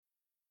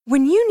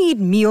When you need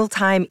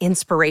mealtime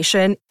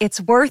inspiration,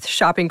 it's worth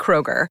shopping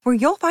Kroger, where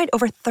you'll find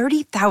over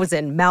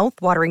 30,000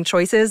 mouth-watering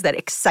choices that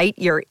excite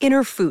your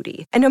inner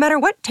foodie. And no matter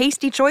what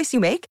tasty choice you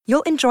make,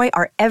 you'll enjoy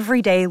our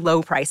everyday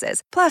low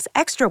prices, plus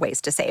extra ways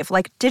to save,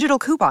 like digital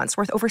coupons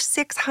worth over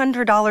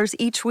 $600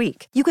 each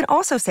week. You can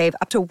also save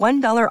up to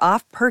 $1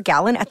 off per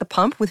gallon at the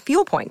pump with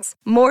fuel points.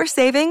 More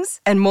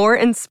savings and more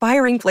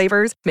inspiring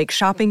flavors make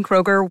shopping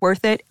Kroger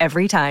worth it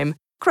every time.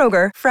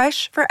 Kroger,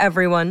 fresh for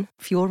everyone.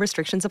 Fuel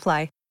restrictions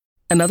apply.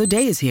 Another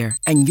day is here,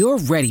 and you're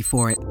ready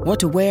for it. What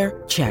to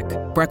wear? Check.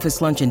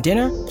 Breakfast, lunch, and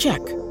dinner? Check.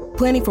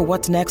 Planning for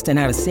what's next and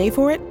how to save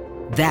for it?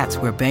 That's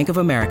where Bank of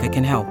America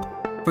can help.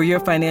 For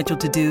your financial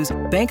to-dos,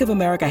 Bank of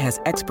America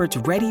has experts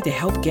ready to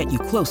help get you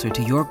closer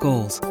to your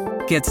goals.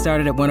 Get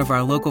started at one of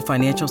our local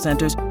financial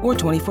centers or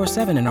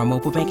 24/7 in our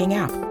mobile banking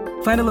app.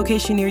 Find a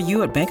location near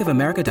you at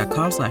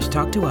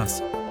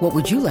bankofamerica.com/talktous. What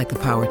would you like the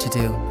power to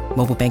do?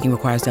 Mobile banking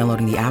requires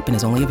downloading the app and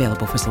is only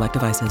available for select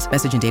devices.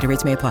 Message and data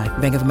rates may apply.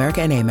 Bank of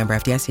America N.A., member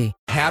FDIC.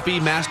 Happy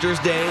Masters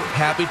Day.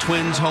 Happy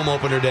Twins home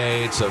opener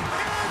day. It's a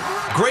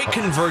great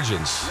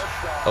convergence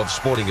of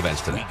sporting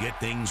events today. We get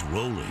things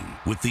rolling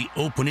with the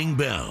opening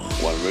bell.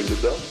 Want to ring the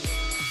bell?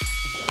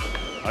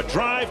 A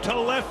drive to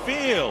left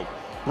field.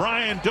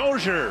 Brian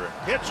Dozier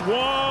hits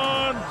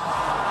one.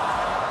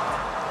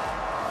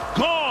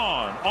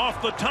 Gone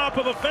off the top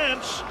of the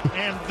fence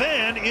and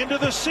then into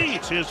the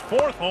seats. His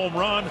fourth home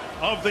run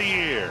of the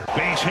year.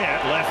 Base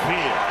hit left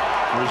field.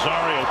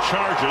 Rosario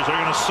charges.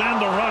 They're going to send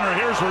the runner.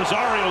 Here's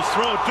Rosario's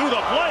throw to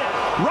the plate.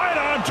 Right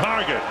on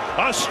target.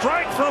 A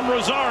strike from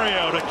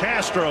Rosario to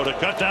Castro to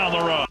cut down the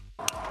run.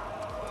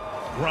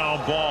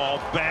 Ground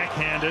ball,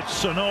 backhanded.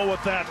 Sano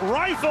with that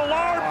rifle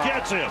arm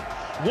gets him.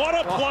 What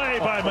a play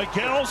by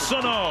Miguel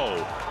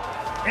Sano.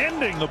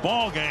 Ending the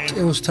ball game.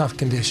 It was tough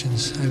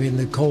conditions. I mean,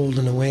 the cold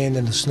and the wind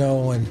and the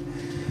snow, and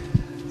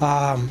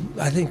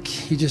I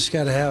think you just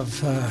got to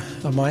have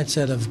a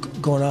mindset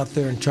of going out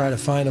there and try to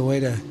find a way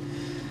to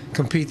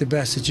compete the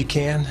best that you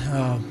can.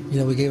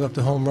 We gave up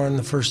the home run in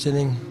the first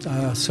inning,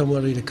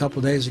 similarly to a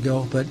couple days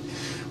ago, but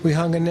we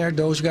hung in there.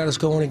 Doge got us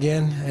going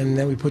again, and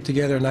then we put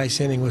together a nice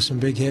inning with some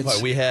big hits.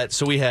 Right, we had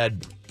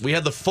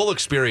the full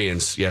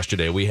experience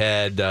yesterday. We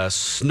had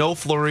snow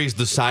flurries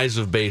the size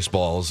of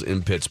baseballs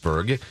in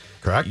Pittsburgh.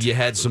 Correct. You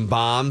had some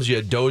bombs. You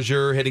had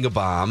Dozier hitting a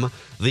bomb.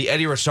 The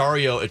Eddie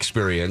Rosario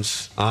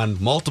experience on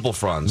multiple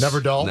fronts. Never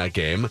dull. In that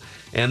game.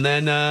 And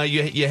then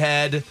you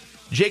had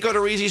Jake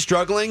Odorizzi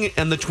struggling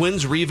and the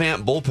Twins'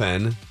 revamped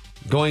bullpen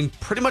going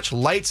pretty much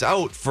lights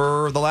out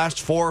for the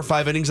last 4 or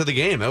 5 innings of the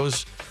game. That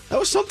was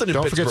something in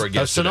Pittsburgh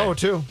yesterday. Sano,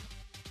 too.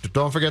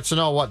 Don't forget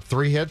Sano,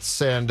 3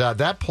 hits? And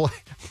that play,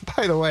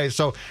 by the way,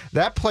 so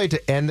that play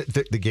to end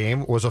the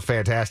game was a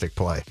fantastic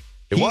play.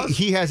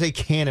 He has a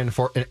cannon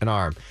for an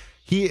arm.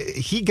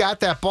 He got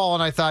that ball,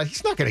 and I thought,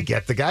 he's not going to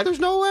get the guy. There's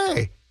no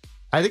way.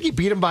 I think he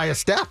beat him by a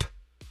step.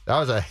 That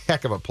was a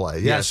heck of a play.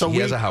 Yes, so he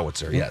has a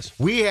howitzer, yes.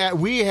 We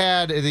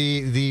had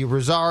the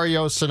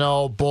Rosario,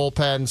 Sano,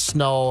 bullpen,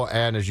 Snow,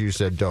 and as you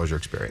said, Dozier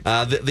experience.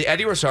 The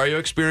Eddie Rosario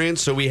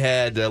experience, so we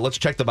had, let's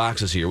check the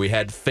boxes here. We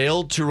had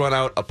failed to run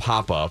out a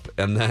pop-up,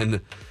 and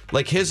then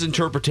his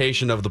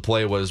interpretation of the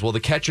play was, well, the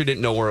catcher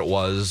didn't know where it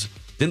was.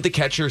 Didn't the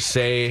catcher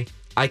say,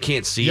 I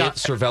can't see it?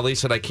 Cervelli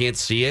said, I can't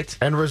see it.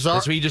 And so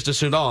he just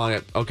assumed,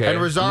 okay, and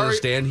I'm going to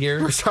stand here.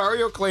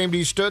 Rosario claimed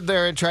he stood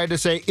there and tried to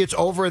say, it's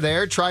over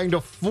there, trying to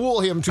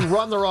fool him to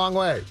run the wrong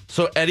way.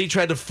 So Eddie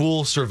tried to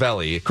fool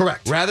Cervelli.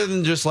 Correct. Rather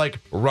than just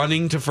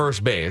running to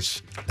first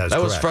base.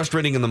 That was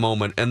frustrating in the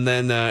moment. And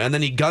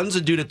then he guns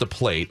a dude at the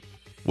plate,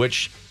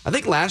 which I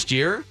think last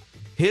year,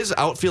 his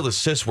outfield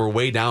assists were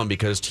way down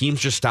because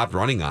teams just stopped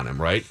running on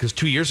him, right? Because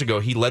 2 years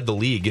ago, he led the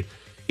league.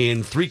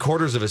 In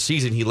 3/4 of a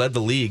season, he led the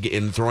league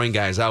in throwing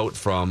guys out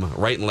from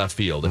right and left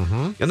field.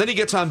 Mm-hmm. And then he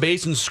gets on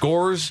base and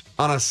scores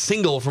on a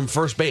single from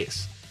first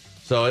base.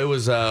 So it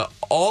was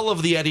all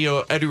of the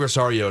Eddie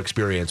Rosario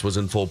experience was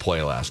in full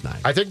play last night.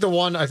 I think the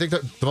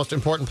most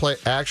important play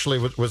actually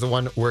was the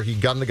one where he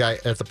gunned the guy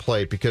at the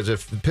plate, because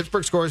if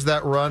Pittsburgh scores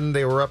that run,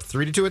 they were up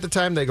 3-2 at the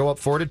time. They go up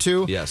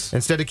 4-2. Yes.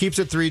 Instead, it keeps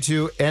it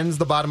 3-2, ends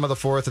the bottom of the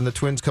 4th, and the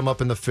Twins come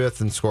up in the 5th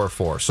and score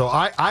 4. So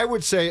I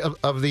would say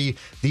of the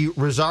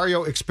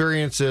Rosario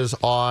experiences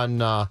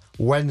on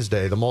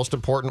Wednesday, the most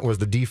important was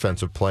the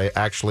defensive play,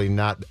 actually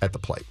not at the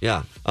plate.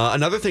 Yeah.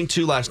 Another thing,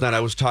 too, last night,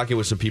 I was talking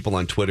with some people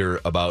on Twitter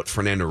about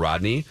Fernando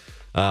Rodney.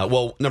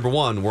 Well, number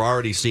one, we're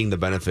already seeing the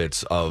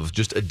benefits of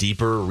just a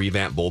deeper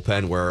revamped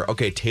bullpen where,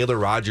 Taylor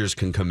Rogers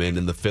can come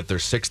in the 5th or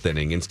 6th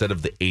inning instead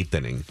of the 8th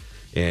inning.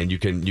 And you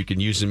can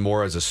use him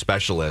more as a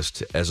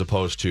specialist as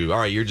opposed to, all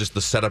right, you're just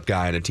the setup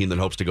guy in a team that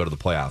hopes to go to the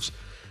playoffs.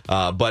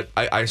 But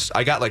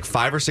I got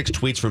 5 or 6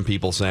 tweets from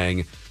people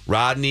saying,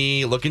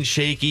 Rodney looking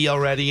shaky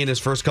already in his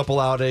first couple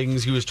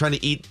outings. He was trying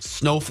to eat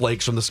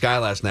snowflakes from the sky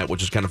last night,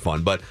 which was kind of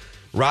fun. But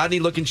Rodney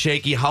looking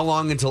shaky. How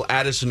long until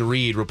Addison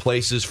Reed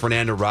replaces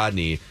Fernando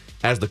Rodney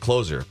as the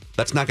closer?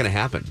 That's not going to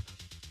happen.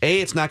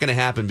 It's not going to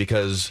happen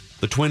because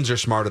the Twins are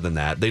smarter than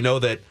that. They know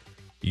that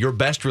your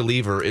best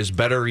reliever is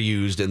better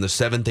used in the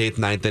 7th, 8th,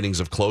 9th innings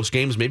of close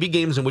games, maybe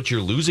games in which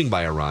you're losing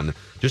by a run,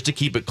 just to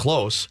keep it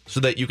close so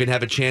that you can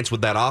have a chance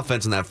with that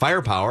offense and that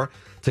firepower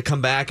to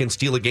come back and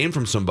steal a game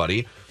from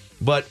somebody.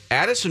 But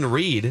Addison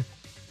Reed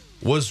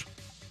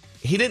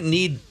he didn't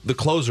need the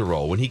closer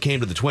role when he came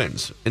to the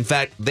Twins. In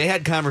fact, they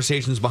had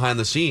conversations behind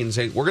the scenes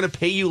saying, we're going to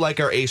pay you like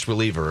our ace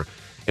reliever,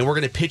 and we're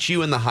going to pitch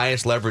you in the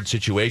highest leverage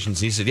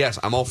situations. And he said, yes,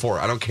 I'm all for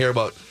it. I don't care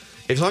about,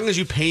 as long as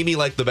you pay me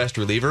like the best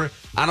reliever,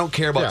 I don't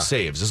care about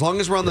saves. As long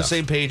as we're on the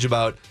same page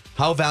about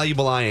how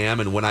valuable I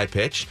am and when I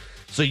pitch.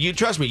 So you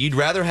trust me, you'd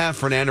rather have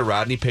Fernando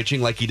Rodney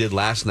pitching like he did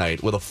last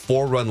night with a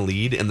 4-run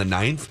lead in the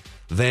 9th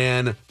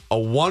than a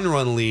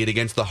 1-run lead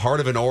against the heart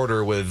of an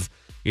order with,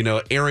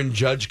 Aaron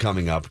Judge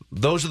coming up.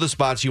 Those are the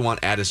spots you want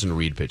Addison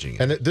Reed pitching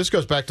in. And this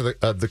goes back to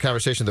the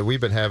conversation that we've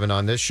been having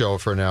on this show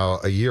for now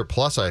a year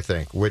plus, I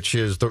think, which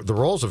is the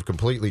roles have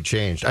completely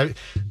changed.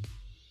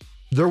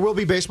 There will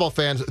be baseball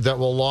fans that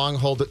will long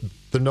hold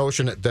the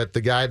notion that the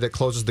guy that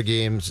closes the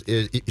games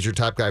is your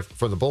top guy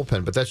from the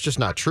bullpen, but that's just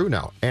not true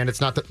now, and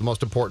it's not the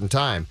most important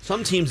time.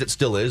 Some teams it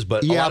still is,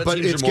 but a lot of but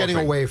teams it's are more getting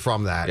away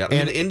from that. Yeah.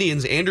 And the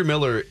Indians, Andrew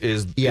Miller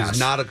is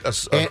not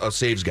a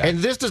saves guy. And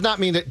this does not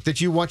mean that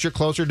you want your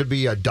closer to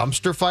be a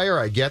dumpster fire.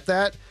 I get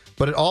that.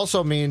 But it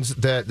also means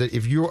that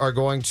if you are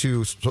going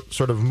to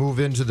sort of move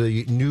into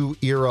the new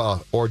era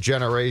or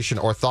generation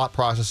or thought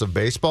process of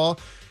baseball,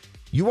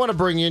 you want to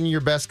bring in your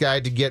best guy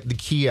to get the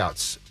key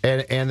outs.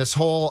 And this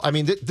whole,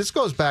 this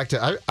goes back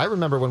to, I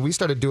remember when we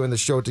started doing the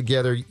show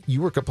together, you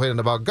were complaining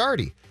about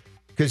Gardy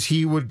because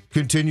he would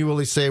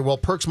continually say, well,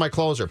 Perk's my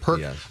closer.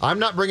 I'm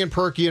not bringing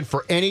Perky in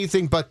for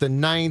anything but the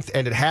 9th,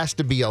 and it has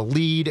to be a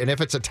lead. And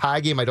if it's a tie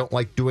game, I don't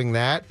like doing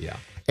that. Yeah.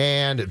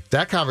 And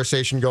that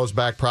conversation goes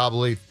back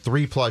probably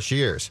 3+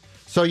 years.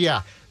 So,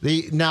 yeah,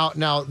 now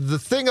the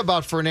thing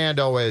about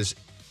Fernando is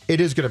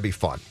it is going to be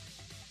fun.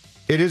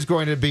 It is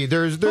going to be.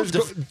 There's going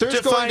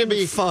to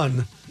be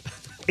fun.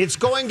 It's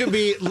going to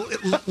be.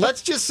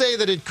 Let's just say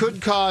that it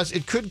could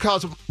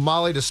cause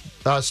Molly to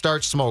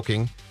start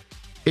smoking.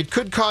 It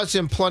could cause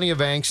him plenty of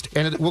angst,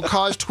 and it will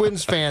cause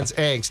Twins fans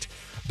angst.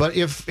 But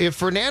if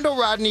Fernando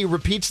Rodney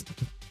repeats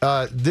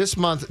this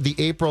month the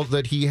April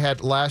that he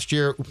had last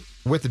year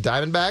with the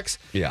Diamondbacks,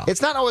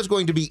 it's not always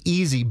going to be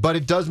easy, but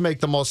it does make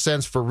the most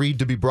sense for Reed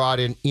to be brought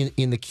in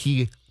the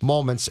key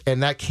moments,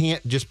 and that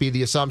can't just be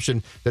the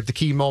assumption that the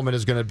key moment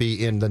is going to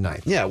be in the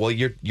 9th. Yeah, well,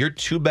 your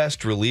two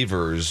best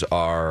relievers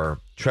are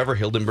Trevor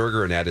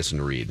Hildenberger and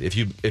Addison Reed. If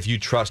you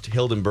trust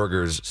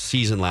Hildenberger's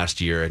season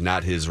last year and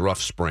not his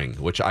rough spring,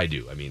 which I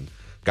do. I mean,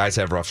 guys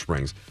have rough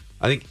springs.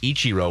 I think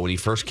Ichiro, when he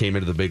first came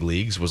into the big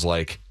leagues, was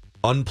like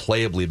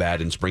unplayably bad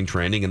in spring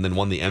training and then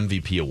won the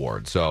MVP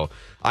award. So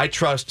I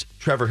trust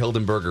Trevor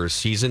Hildenberger's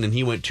season, and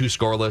he went 2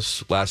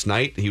 scoreless last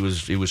night. He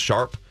was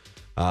sharp.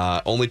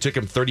 Only took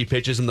him 30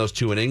 pitches in those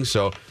 2 innings.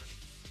 So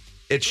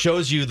it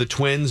shows you the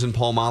Twins and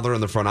Paul Molitor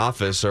in the front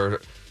office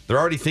they're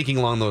already thinking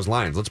along those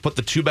lines. Let's put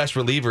the 2 best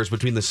relievers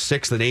between the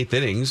 6th and 8th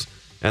innings,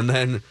 and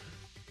then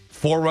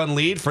 4-run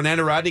lead.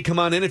 Fernando Rodney, come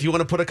on in. If you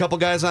want to put a couple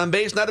guys on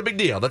base, not a big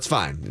deal. That's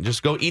fine.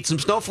 Just go eat some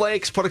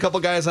snowflakes, put a couple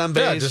guys on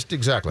base. Yeah, just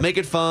exactly. Make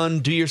it fun,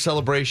 do your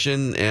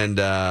celebration, and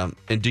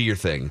do your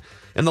thing.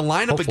 And the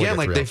lineup, hopefully again,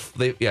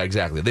 like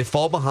exactly. They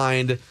fall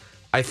behind.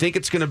 I think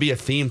it's going to be a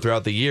theme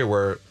throughout the year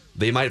where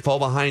they might fall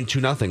behind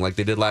 2-0 like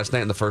they did last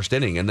night in the first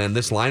inning. And then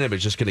this lineup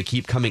is just going to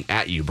keep coming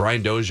at you.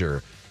 Brian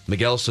Dozier,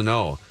 Miguel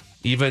Sano,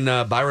 even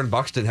Byron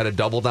Buxton had a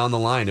double down the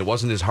line. It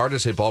wasn't his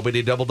hardest hit ball, but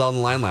he doubled down the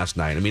line last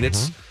night. I mean,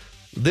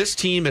 this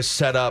team is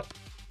set up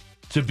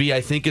to be,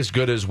 I think, as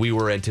good as we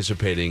were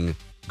anticipating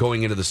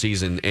going into the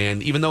season.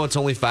 And even though it's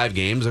only 5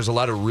 games, there's a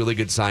lot of really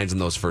good signs in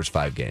those first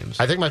 5 games.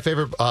 I think my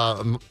favorite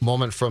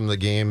moment from the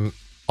game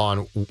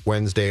on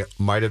Wednesday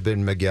might have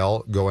been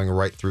Miguel going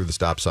right through the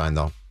stop sign,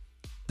 though.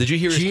 Did you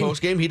hear his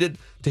post-game? He did,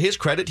 to his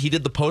credit, he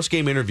did the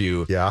post-game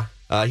interview. Yeah.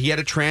 He had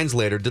a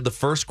translator, did the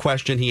first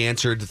question he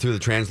answered through the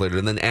translator,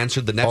 and then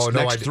answered the next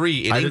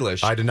 3 in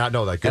English. I did not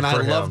know that. Good and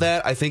for him. I love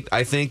that. I think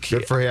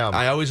good for him.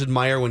 I always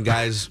admire when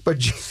guys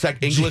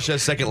English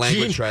as second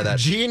language try that.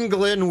 Gene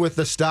Glynn with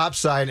the stop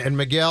sign, and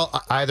Miguel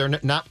either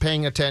not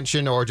paying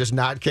attention or just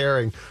not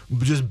caring,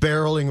 just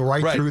barreling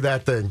right through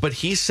that thing. But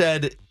he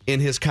said in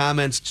his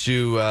comments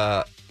to,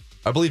 I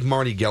believe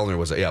Marnie Gellner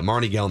was it? Yeah,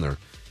 Marnie Gellner.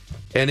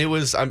 And it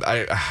was,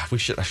 I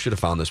should have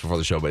found this before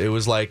the show, but it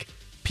was like,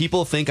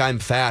 people think I'm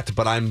fat,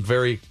 but I'm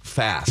very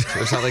fast.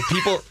 It's not like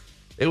people.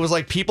 It was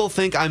like people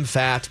think I'm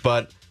fat,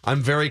 but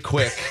I'm very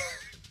quick.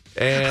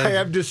 And I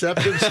have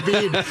deceptive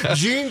speed.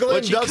 Gene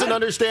Glynn doesn't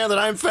understand that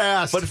I'm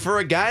fast. But for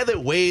a guy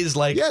that weighs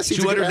like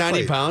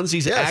 290 pounds,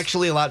 he's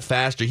actually a lot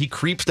faster. He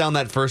creeps down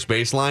that first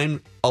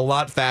baseline a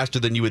lot faster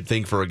than you would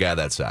think for a guy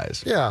that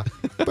size. Yeah,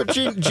 but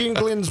Gene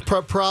Glynn's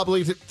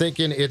probably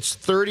thinking it's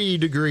 30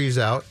 degrees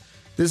out.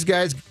 This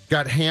guy's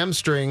got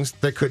hamstrings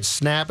that could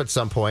snap at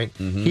some point.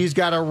 He's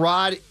got a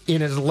rod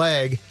in his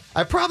leg.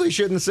 I probably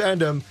shouldn't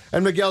send him.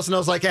 And Miguel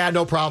Sano's like,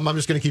 no problem. I'm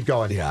just going to keep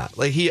going. Yeah.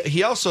 Like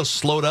he also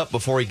slowed up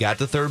before he got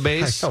to third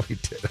base. I know he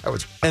did.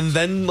 And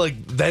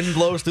then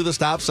blows through the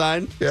stop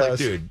sign. It's yes. like,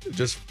 dude,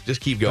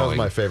 just keep going. That was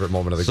my favorite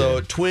moment of the So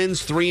game.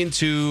 Twins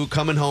 3-2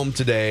 coming home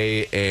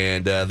today,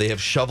 and they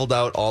have shoveled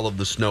out all of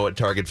the snow at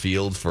Target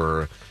Field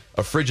for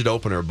a frigid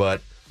opener,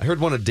 but I heard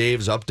one of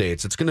Dave's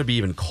updates. It's going to be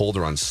even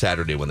colder on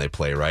Saturday when they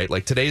play, right?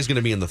 Like today's going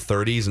to be in the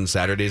 30s and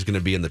Saturday's going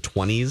to be in the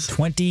 20s.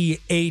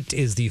 28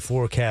 is the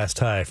forecast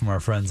high from our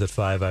friends at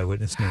 5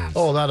 Eyewitness News.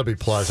 Oh, that'll be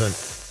pleasant.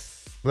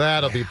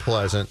 That'll be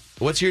pleasant.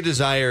 What's your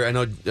desire? I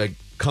know,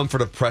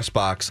 comfort of press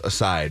box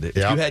aside, if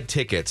you had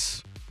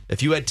tickets,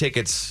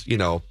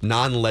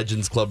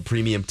 non-Legends Club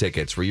premium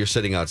tickets where you're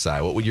sitting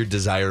outside, what would your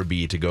desire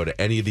be to go to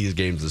any of these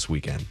games this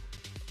weekend?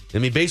 I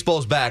mean,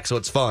 baseball's back, so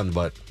it's fun,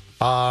 but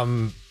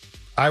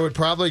I would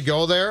probably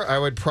go there. I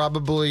would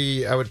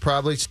probably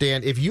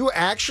stand. If you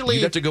actually,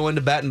 you'd have to go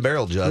into Bat and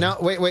Barrel, Judd. No,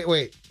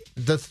 wait.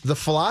 The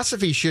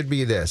philosophy should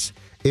be this: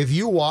 if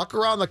you walk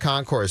around the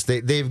concourse,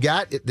 they've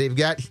got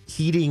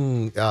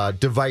heating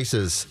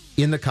devices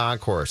in the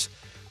concourse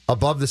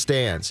above the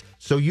stands,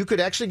 so you could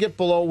actually get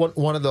below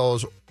one of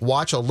those,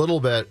 watch a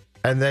little bit,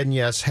 and then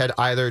head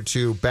either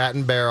to Bat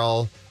and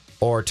Barrel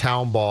or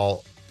Town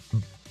Ball.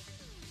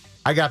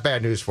 I got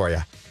bad news for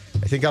you.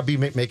 I think I'll be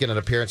making an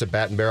appearance at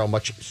Bat and Barrel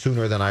much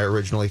sooner than I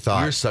originally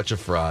thought. You're such a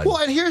fraud. Well,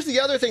 and here's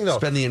the other thing, though.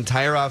 Spend the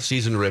entire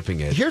offseason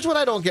ripping it. Here's what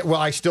I don't get. Well,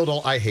 I still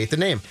don't. I hate the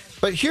name.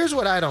 But here's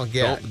what I don't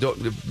get.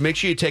 Don't make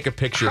sure you take a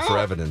picture for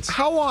evidence.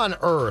 How on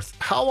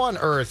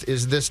earth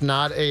is this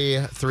not a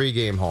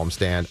 3-game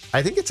homestand?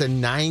 I think it's a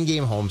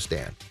 9-game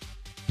homestand.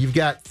 You've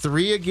got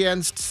 3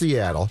 against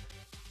Seattle.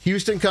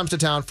 Houston comes to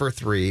town for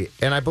 3.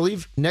 And I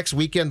believe next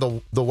weekend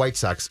the White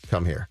Sox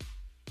come here.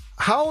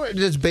 How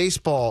does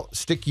baseball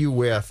stick you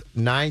with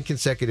 9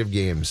 consecutive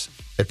games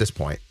at this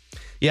point?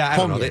 Yeah, I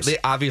don't know. They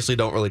obviously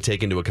don't really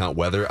take into account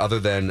weather, other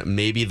than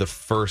maybe the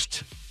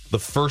first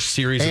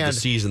series of the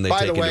season they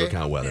take into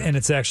account weather. And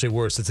it's actually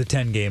worse. It's a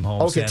 10-game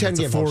homestand. Okay,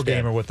 10-game It's a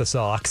 4-gamer with the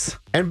Sox.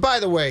 And by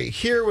the way,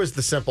 here was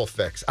the simple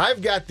fix.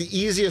 I've got the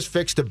easiest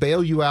fix to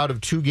bail you out of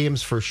 2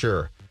 games for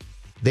sure.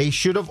 They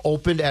should have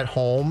opened at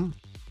home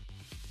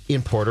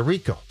in Puerto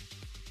Rico.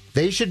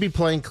 They should be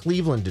playing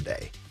Cleveland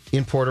today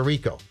in Puerto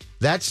Rico.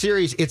 That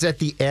series, it's at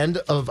the end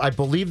of, I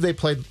believe they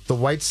played the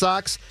White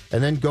Sox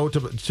and then go to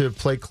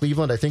play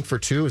Cleveland, I think, for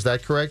 2. Is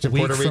that correct, in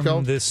Puerto Rico?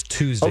 From this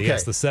Tuesday,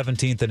 yes, the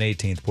 17th and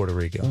 18th, Puerto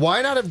Rico.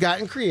 Why not have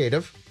gotten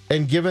creative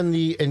and given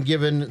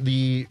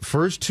the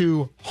first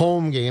 2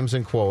 home games,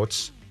 in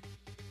quotes,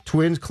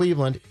 Twins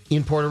Cleveland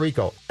in Puerto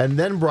Rico, and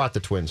then brought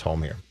the Twins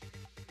home here?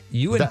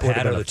 You and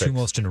Pat are the 2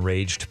 most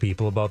enraged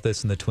people about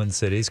this in the Twin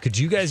Cities. Could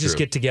you guys just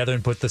get together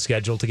and put the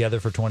schedule together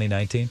for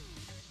 2019?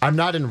 I'm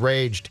not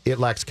enraged. It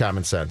lacks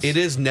common sense. It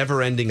is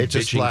never-ending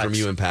bitching from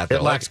you and Pat, though.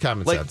 It lacks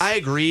common sense. I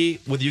agree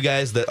with you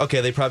guys that,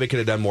 okay, they probably could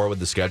have done more with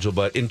the schedule,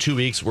 but in 2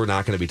 weeks, we're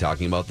not going to be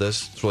talking about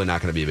this. It's really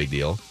not going to be a big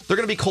deal. They're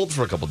going to be cold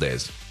for a couple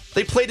days.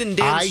 They played in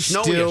damn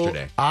snow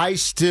yesterday. I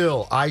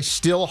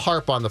still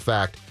harp on the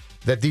fact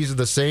that these are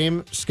the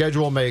same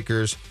schedule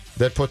makers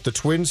that put the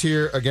Twins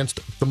here against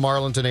the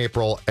Marlins in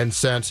April and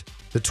sent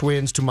the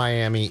Twins to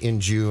Miami in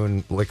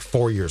June, like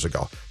 4 years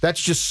ago. That's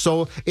just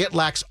so, it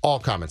lacks all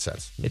common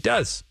sense. It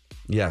does.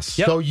 Yes.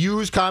 Yep. So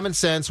use common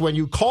sense when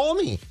you call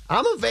me.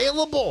 I'm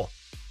available.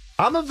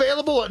 I'm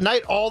available at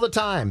night all the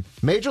time.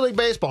 Major League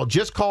Baseball,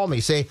 just call me.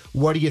 Say,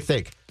 what do you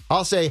think?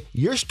 I'll say,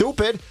 you're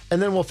stupid, and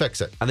then we'll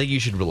fix it. I think you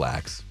should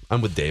relax.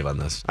 I'm with Dave on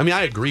this. I mean,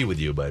 I agree with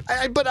you, but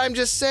I'm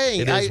just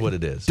saying. It is what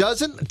it is.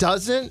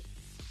 Doesn't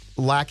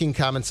lacking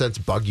common sense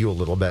bug you a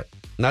little bit?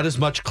 Not as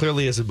much,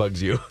 clearly, as it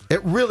bugs you.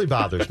 It really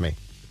bothers me.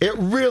 It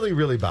really,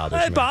 really bothers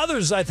me. It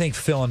bothers, I think,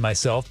 Phil and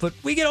myself, but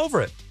we get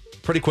over it.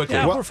 Pretty quickly.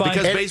 Yeah, we're fine.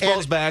 Because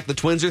baseball's back. The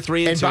Twins are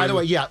 3-2. And by the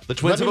way, the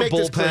Twins have a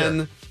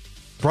bullpen.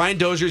 Brian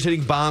Dozier's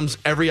hitting bombs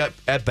every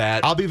at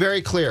bat. I'll be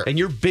very clear. And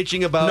you're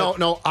bitching about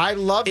No, I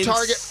love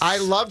Target. I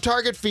love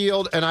Target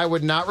Field, and I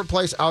would not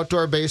replace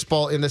outdoor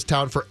baseball in this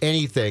town for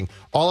anything.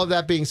 All of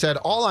that being said,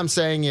 all I'm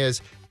saying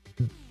is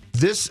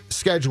this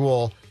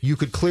schedule, you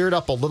could clear it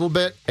up a little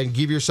bit and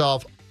give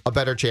yourself a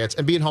better chance.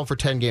 And being home for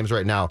 10 games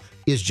right now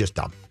is just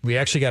dumb. We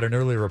actually got an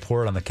early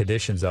report on the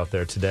conditions out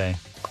there today.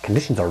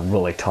 Conditions are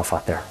really tough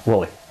out there.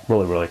 Really,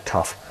 really, really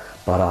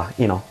tough. But,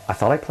 I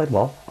thought I played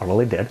well. I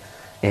really did.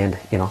 And,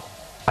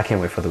 I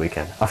can't wait for the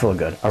weekend. I feel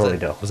good. I really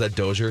do. Was that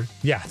Dozier?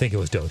 Yeah, I think it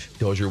was Dozier.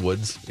 Dozier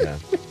Woods? Yeah.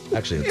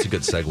 Actually, it's a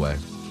good segue.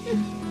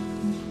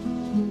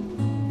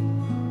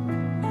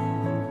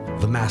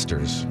 The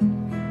Masters.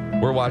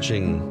 We're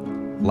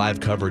watching live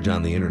coverage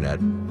on the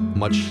internet,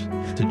 much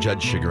to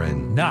Judd's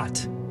chagrin.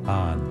 Not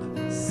on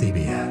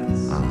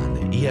CBS.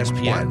 On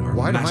ESPN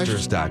or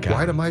Masters.com.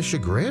 Why to my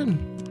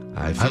chagrin?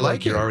 I feel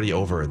like you're already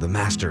over the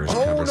Masters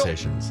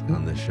conversations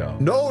on this show.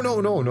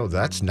 No.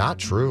 That's not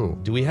true.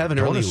 Do we have an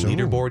early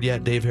leaderboard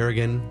yet, Dave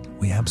Harrigan?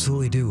 We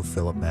absolutely do,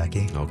 Philip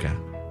Mackey. Okay.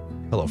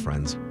 Hello,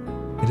 friends.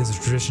 It is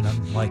a tradition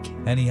unlike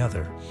any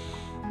other.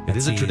 It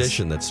is a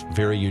tradition that's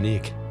very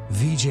unique.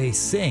 Vijay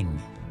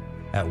Singh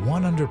at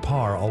 1 under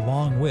par,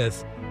 along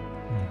with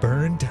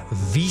Bernd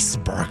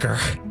Wiesberger,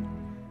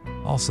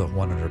 also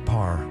 1 under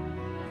par.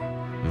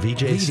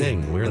 VJ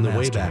Singh, we're in the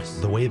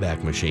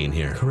Wayback Machine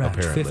here. Correct.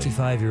 Apparently.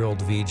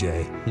 55-year-old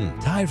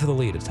VJ. Tied for the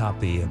lead atop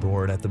the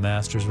board at the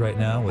Masters right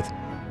now with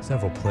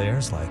several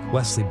players like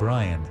Wesley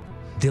Bryan,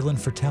 Dylan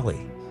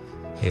Fratelli,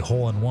 a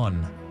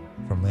hole-in-one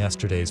from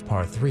yesterday's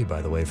par 3,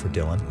 by the way, for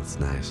Dylan. That's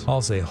nice.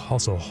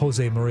 Also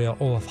Jose Maria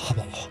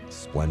Olazabal.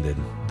 Splendid.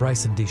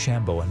 Bryson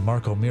DeChambeau and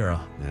Marco Mira.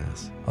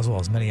 Yes. As well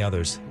as many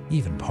others,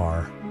 even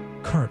par,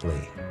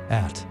 currently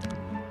at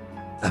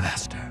the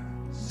Masters.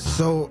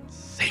 So,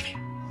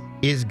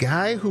 is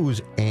guy whose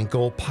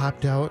ankle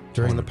popped out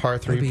during the par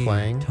 3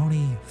 playing?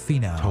 Tony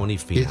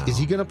Finau. Is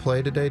he going to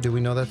play today? Do we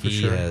know that for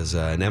sure? He has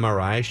an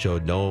MRI,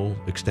 showed no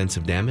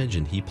extensive damage,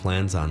 and he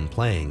plans on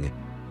playing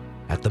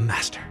at the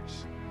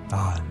Masters.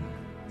 On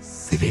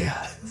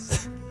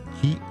CBS.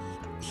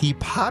 He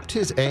popped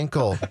his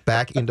ankle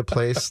back into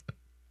place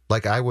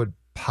like I would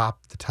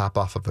pop the top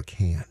off of a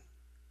can.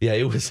 Yeah,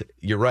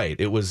 you're right.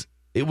 It was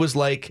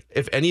like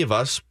if any of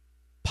us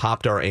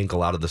popped our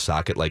ankle out of the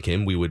socket like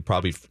him, we would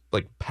probably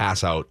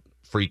pass out,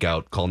 freak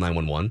out, call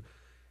 911.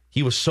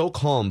 He was so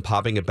calm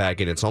popping it back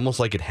in. It's almost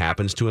like it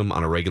happens to him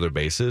on a regular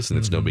basis, and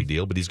it's no big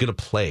deal. But he's going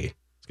to play.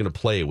 He's going to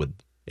play with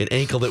an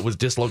ankle that was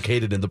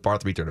dislocated in the par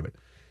 3 tournament.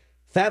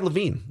 Thad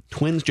Levine,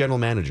 Twins general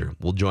manager,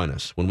 will join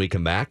us when we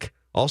come back.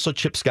 Also,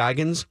 Chip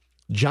Scoggins,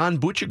 John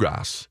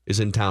Buccigross is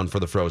in town for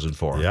the Frozen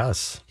Four.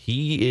 Yes.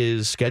 He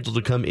is scheduled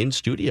to come in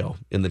studio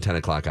in the 10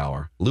 o'clock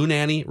hour. Lou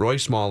Nanne, Roy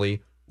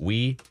Smalley,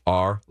 we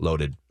are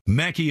loaded.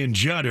 Mackey and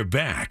Judd are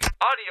back.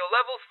 Audio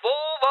level full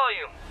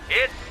volume.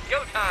 It's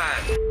go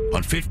time.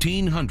 On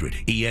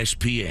 1500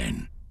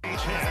 ESPN.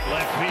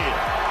 Left field.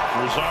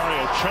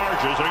 Rosario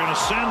charges. They're going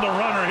to send the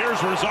runner.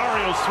 Here's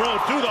Rosario's throw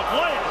to the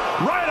plate.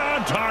 Right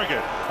on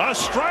target. A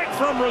strike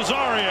from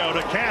Rosario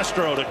to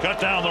Castro to cut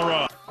down the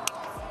run.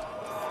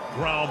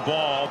 Ground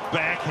ball,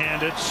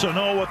 backhanded.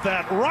 Sano with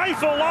that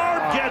rifle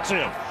arm gets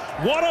him.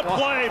 What a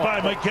play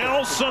by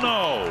Miguel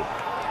Sano.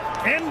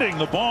 Ending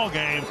the ball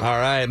game. All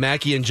right,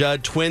 Mackey and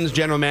Judd, Twins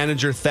general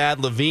manager Thad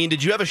Levine.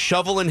 Did you have a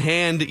shovel in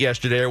hand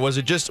yesterday, or was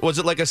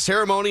it like a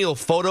ceremonial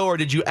photo, or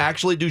did you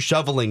actually do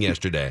shoveling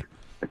yesterday?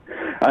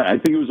 I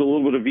think it was a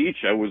little bit of each.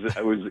 I was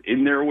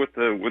in there with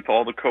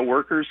all the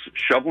coworkers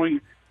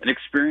shoveling. An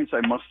experience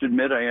I must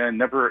admit I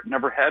never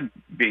had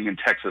being in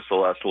Texas the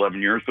last 11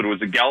 years, but it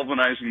was a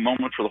galvanizing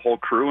moment for the whole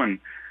crew, and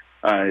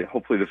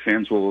hopefully the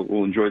fans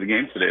will enjoy the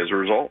game today as a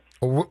result.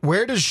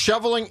 Where does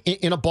shoveling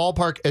in a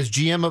ballpark as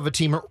GM of a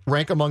team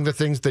rank among the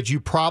things that you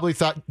probably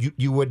thought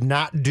you would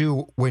not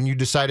do when you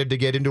decided to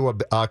get into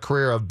a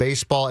career of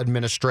baseball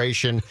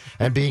administration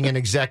and being an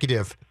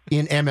executive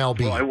in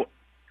MLB? Well,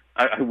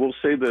 I will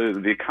say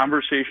the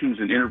conversations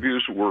and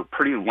interviews were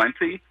pretty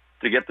lengthy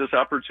to get this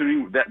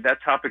opportunity.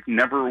 That topic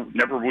never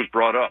was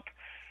brought up,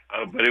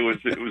 but it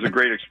was a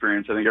great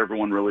experience. I think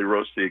everyone really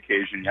rose to the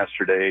occasion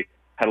yesterday,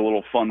 had a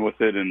little fun with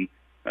it, and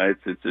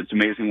it's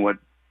amazing what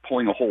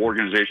pulling a whole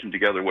organization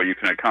together, what you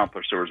can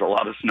accomplish. There was a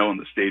lot of snow in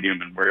the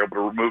stadium, and we were able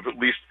to remove at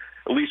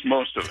least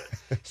most of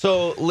it.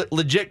 So,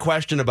 legit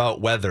question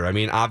about weather. I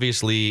mean,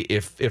 obviously,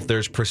 if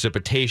there's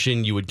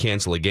precipitation, you would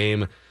cancel a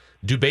game.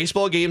 Do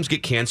baseball games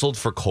get canceled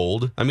for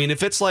cold? I mean,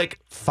 if it's like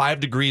 5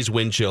 degrees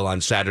wind chill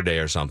on Saturday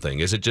or something,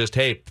 is it just,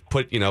 hey,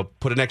 put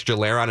an extra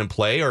layer on and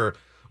play, or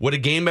would a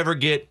game ever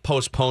get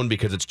postponed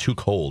because it's too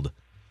cold?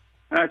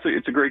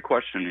 It's a great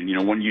question,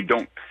 and one you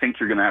don't think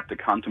you're going to have to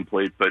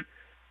contemplate, but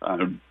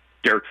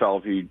Derek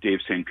Falvey, Dave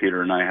St.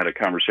 Peter, and I had a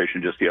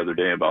conversation just the other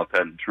day about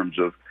that in terms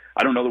of,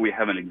 I don't know that we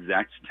have an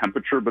exact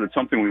temperature, but it's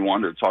something we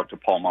wanted to talk to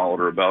Paul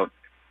Molitor about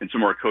and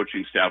some of our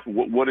coaching staff.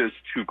 What is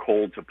too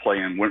cold to play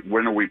in?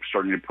 When are we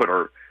starting to put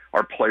our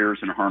players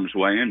in harm's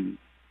way, and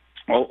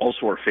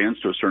also our fans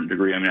to a certain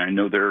degree? I mean, I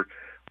know they're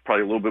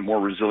probably a little bit more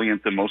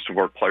resilient than most of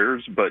our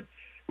players, but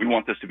we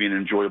want this to be an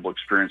enjoyable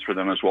experience for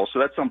them as well. So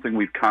that's something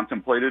we've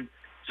contemplated,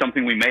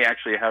 something we may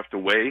actually have to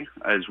weigh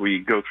as we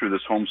go through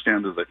this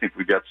homestand, as I think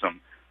we've got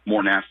some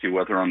more nasty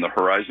weather on the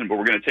horizon. But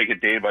we're going to take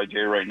it day by day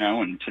right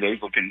now, and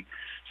today's looking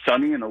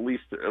sunny and at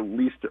least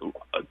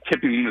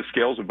tipping the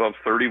scales above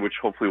 30, which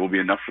hopefully will be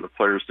enough for the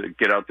players to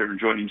get out there,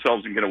 enjoy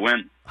themselves, and get a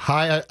win.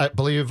 High, I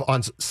believe,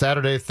 on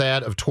Saturday,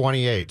 Thad, of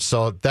 28,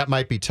 so that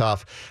might be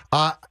tough.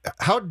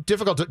 How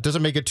difficult does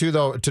it make it, too,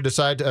 though, to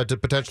decide to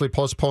potentially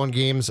postpone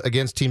games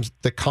against teams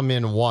that come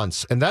in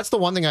once? And that's the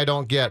one thing I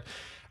don't get.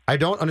 I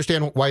don't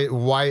understand why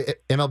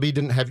MLB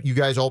didn't have you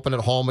guys open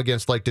at home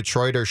against like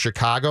Detroit or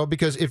Chicago,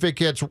 because if it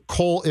gets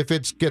cold, if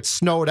it gets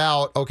snowed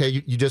out, okay,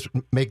 you just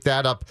make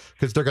that up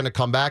because they're going to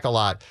come back a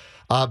lot.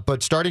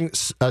 But starting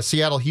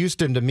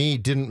Seattle-Houston to me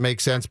didn't make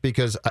sense,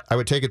 because I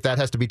would take it that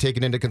has to be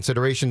taken into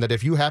consideration that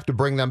if you have to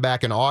bring them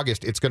back in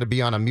August, it's going to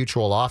be on a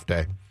mutual off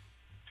day.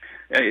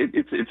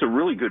 It's a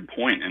really good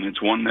point, and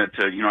it's one that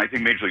I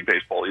think Major League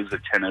Baseball is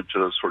attentive to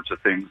those sorts of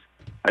things.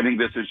 I think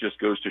this just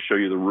goes to show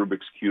you the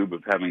Rubik's Cube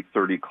of having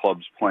 30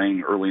 clubs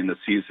playing early in the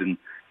season.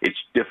 It's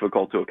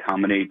difficult to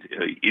accommodate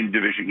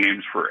in-division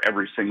games for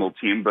every single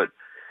team, but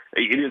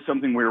it is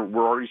something we're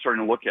already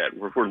starting to look at.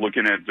 We're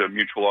looking at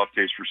mutual off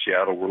days for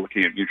Seattle. We're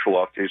looking at mutual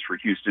off days for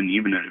Houston,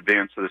 even in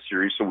advance of the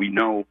series. So we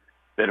know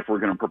that if we're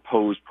going to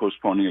propose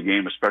postponing a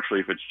game, especially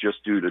if it's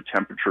just due to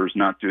temperatures,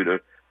 not due to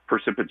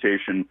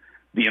precipitation,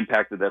 the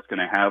impact that that's going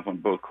to have on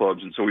both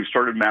clubs. And so we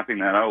started mapping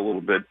that out a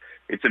little bit.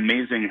 It's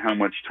amazing how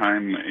much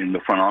time in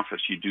the front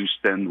office you do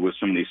spend with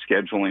some of these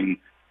scheduling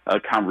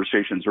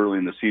conversations early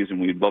in the season.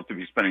 We'd love to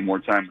be spending more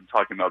time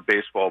talking about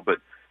baseball, but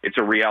it's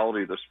a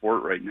reality of the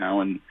sport right now,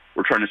 and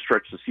we're trying to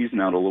stretch the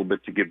season out a little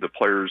bit to give the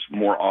players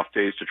more off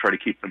days to try to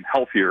keep them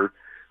healthier.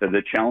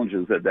 The challenge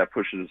is that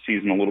pushes the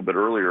season a little bit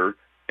earlier,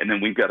 and then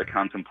we've got to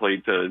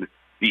contemplate the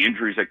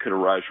injuries that could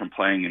arise from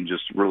playing in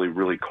just really,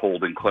 really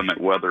cold,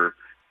 inclement weather.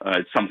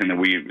 It's something that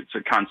it's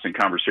a constant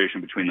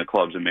conversation between the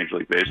clubs and Major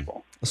League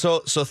Baseball.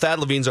 So Thad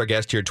Levine's our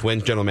guest here,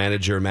 Twins general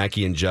manager,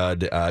 Mackey and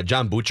Judd.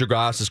 John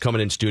Butchergross is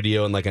coming in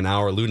studio in like an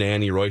hour. Lou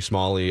Nanne, Roy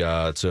Smalley.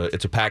 It's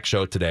a packed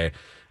show today.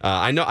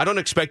 I know I don't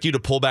expect you to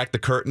pull back the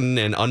curtain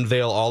and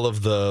unveil all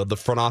of the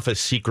front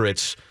office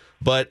secrets,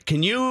 but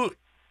can you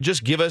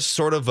just give us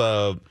sort of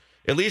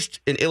at least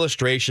an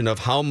illustration of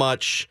how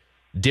much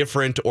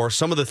different, or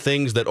some of the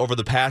things that over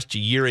the past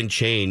year and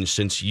change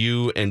since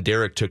you and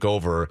Derek took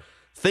over,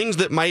 things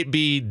that might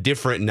be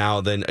different now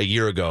than a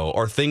year ago,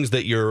 or things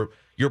that you're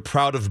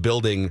proud of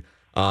building,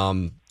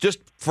 just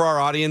for our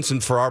audience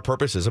and for our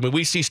purposes. I mean,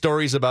 we see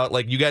stories about,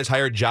 like, you guys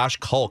hired Josh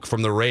Kulk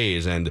from the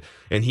Rays, and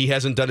he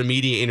hasn't done a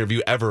media interview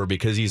ever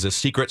because he's a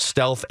secret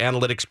stealth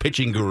analytics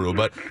pitching guru.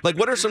 But, like,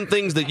 what are some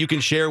things that you can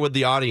share with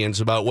the audience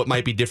about what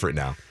might be different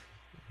now?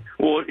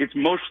 Well, it's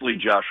mostly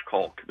Josh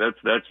Kulk.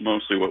 That's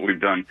mostly what we've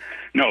done.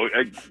 No,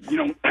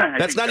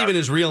 that's not even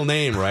his real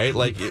name, right?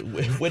 Like,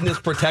 witness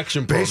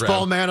protection program.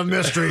 Baseball man of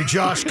mystery,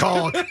 Josh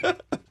Kulk.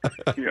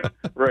 Yeah,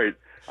 right.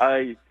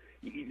 I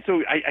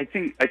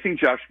think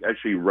Josh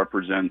actually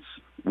represents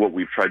what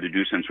we've tried to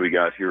do since we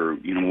got here.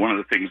 You know, one of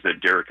the things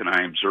that Derek and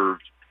I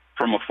observed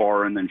from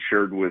afar and then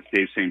shared with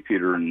Dave St.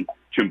 Peter and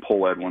Jim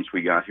Pohlad once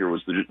we got here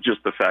was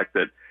just the fact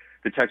that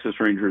the Texas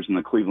Rangers and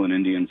the Cleveland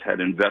Indians had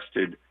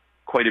invested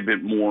quite a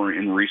bit more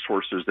in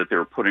resources that they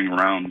were putting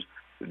around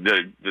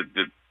the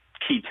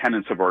key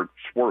tenets of our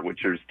sport,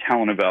 which is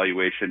talent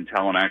evaluation,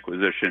 talent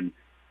acquisition,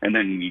 and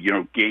then,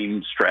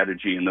 game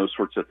strategy and those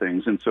sorts of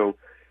things. And so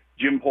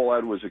Jim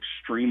Pohlad was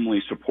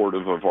extremely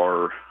supportive of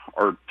our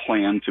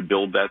plan to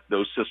build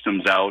those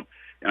systems out.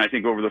 And I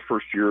think over the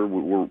first year,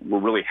 we're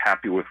really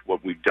happy with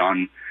what we've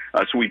done.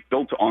 So we've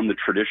built on the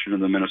tradition of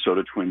the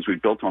Minnesota Twins.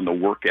 We've built on the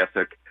work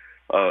ethic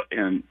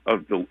and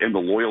the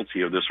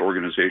loyalty of this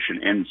organization,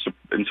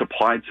 and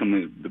supplied some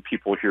of the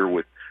people here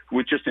with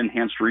just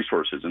enhanced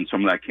resources. And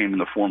some of that came in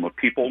the form of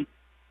people,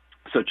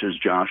 such as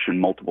Josh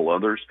and multiple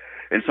others,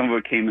 and some of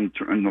it came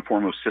in the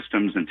form of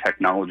systems and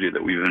technology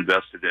that we've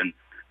invested in.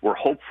 We're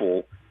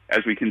hopeful as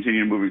we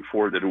continue moving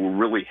forward that it will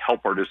really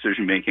help our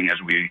decision making as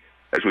we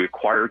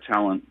acquire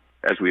talent,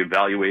 as we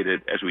evaluate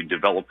it, as we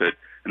develop it,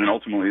 and then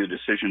ultimately the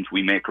decisions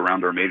we make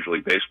around our Major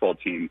League Baseball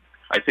team.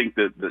 I think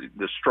that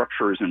the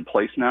structure is in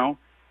place now.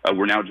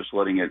 We're now just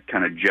letting it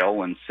kind of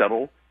gel and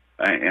settle.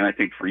 And I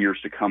think for years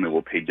to come, it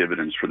will pay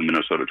dividends for the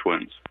Minnesota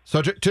Twins.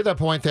 So to that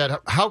point,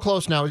 how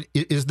close now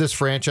is this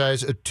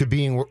franchise to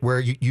being where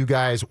you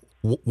guys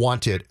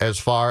want it, as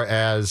far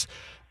as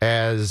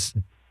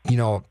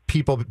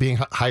people being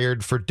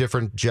hired for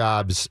different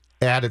jobs,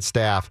 added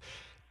staff?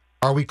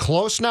 Are we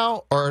close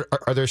now, or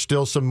are there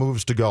still some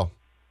moves to go?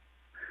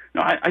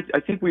 No, I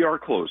think we are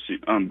close.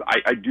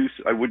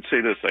 I would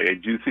say this. I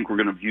do think we're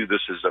going to view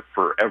this as a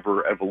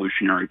forever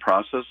evolutionary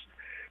process.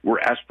 We're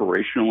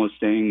aspirational as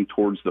staying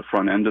towards the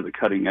front end of the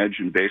cutting edge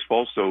in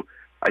baseball. So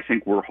I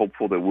think we're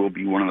hopeful that we'll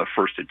be one of the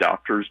first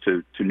adopters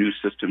to new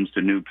systems,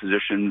 to new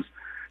positions,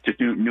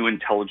 to new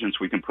intelligence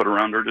we can put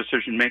around our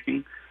decision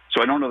making.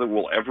 So I don't know that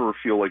we'll ever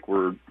feel like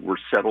we're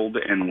settled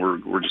and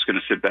we're just going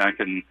to sit back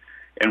and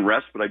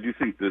rest. But I do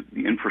think that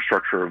the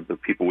infrastructure of the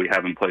people we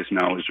have in place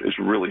now is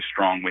really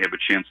strong. We have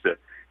a chance to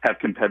have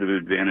competitive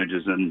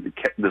advantages in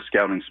the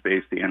scouting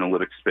space, the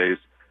analytics space,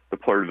 the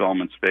player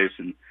development space,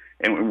 and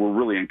we're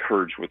really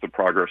encouraged with the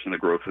progress and the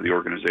growth of the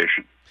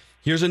organization.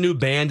 Here's a new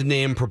band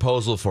name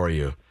proposal for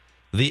you: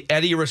 the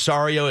Eddie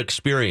Rosario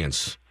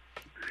Experience.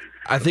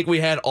 I think we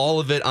had all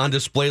of it on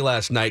display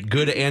last night,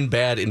 good and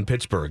bad, in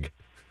Pittsburgh.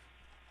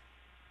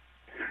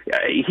 Yeah,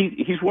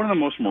 he's one of the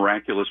most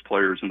miraculous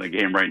players in the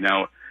game right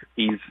now.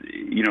 He's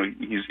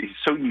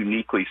so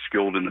uniquely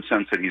skilled in the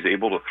sense that he's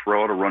able to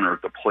throw out a runner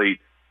at the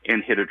plate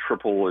and hit a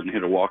triple and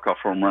hit a walk-off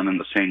home run in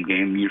the same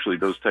game. Usually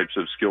those types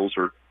of skills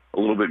are a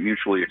little bit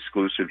mutually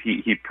exclusive.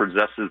 He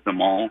possesses them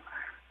all,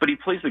 but he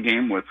plays the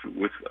game with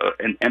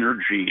an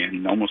energy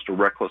and almost a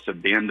reckless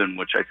abandon,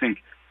 which I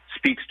think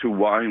speaks to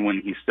why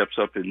when he steps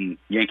up in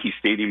Yankee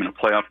Stadium in a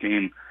playoff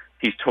game,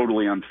 he's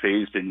totally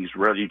unfazed and he's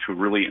ready to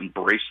really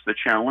embrace the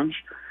challenge.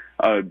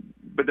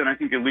 But then I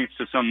think it leads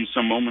to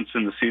some moments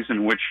in the season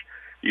in which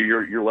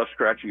you're left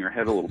scratching your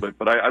head a little bit.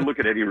 But I look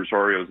at Eddie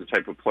Rosario as the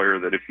type of player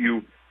that if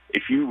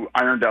you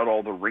ironed out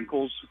all the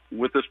wrinkles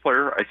with this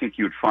player, I think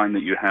you would find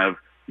that you have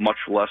much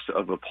less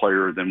of a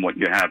player than what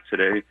you have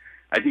today.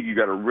 I think you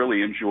got to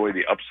really enjoy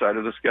the upside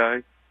of this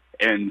guy.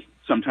 And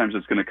sometimes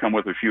it's going to come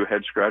with a few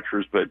head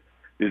scratchers, but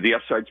the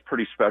upside's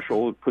pretty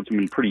special. It puts him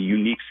in a pretty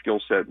unique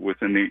skill set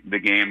within the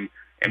game.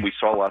 And we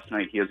saw last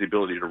night he has the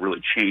ability to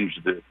really change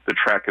the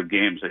track of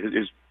games.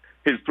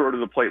 His throw to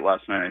the plate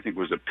last night, I think,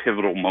 was a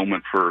pivotal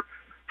moment for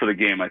the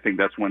game. I think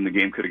that's when the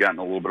game could have gotten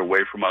a little bit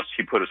away from us.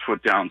 He put his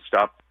foot down,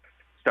 stopped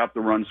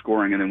the run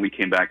scoring, and then we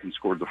came back and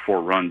scored the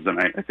 4 runs. And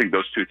I think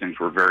those two things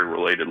were very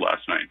related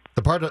last night.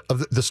 The part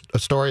of this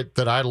story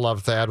that I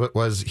loved, Thad,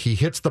 was he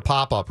hits the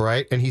pop-up,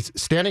 right? And he's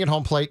standing at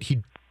home plate.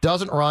 He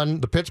doesn't run.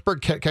 The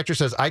Pittsburgh catcher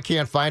says, I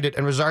can't find it.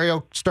 And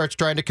Rosario starts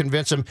trying to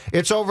convince him,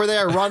 it's over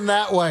there, run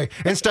that way,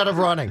 instead of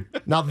running.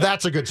 Now,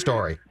 that's a good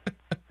story.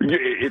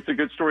 It's a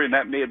good story, and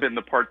that may have been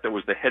the part that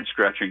was the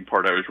head-scratching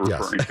part I was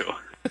referring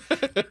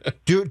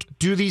to.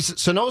 Do these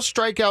Sano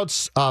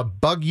strikeouts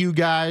bug you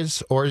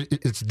guys, or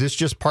is this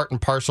just part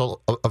and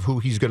parcel of who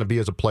he's going to be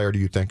as a player, do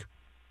you think?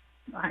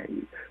 I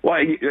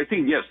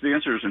think, yes. The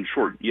answer is, in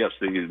short, yes.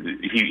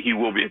 He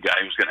will be a guy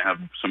who's going to have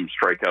some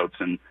strikeouts,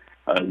 and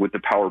with the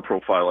power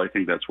profile, I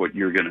think that's what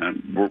we're going to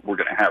have. We're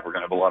going to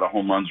have a lot of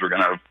home runs. We're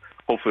going to have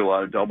hopefully a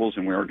lot of doubles,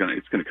 and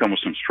it's going to come with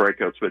some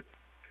strikeouts. But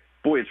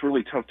boy, it's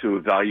really tough to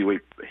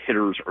evaluate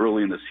hitters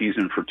early in the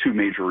season for 2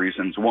 major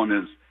reasons. One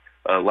is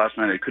last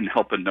night I couldn't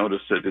help but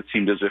notice that it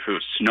seemed as if it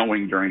was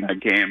snowing during that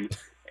game.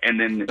 And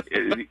then,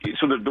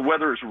 so the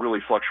weather is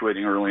really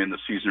fluctuating early in the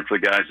season for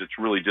the guys. It's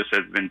really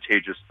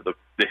disadvantageous to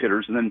the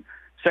hitters. And then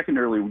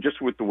secondarily,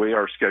 just with the way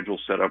our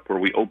schedule's set up, where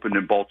we opened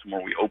in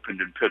Baltimore, we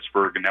opened in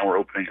Pittsburgh, and now we're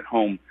opening at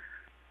home,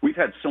 we've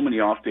had so many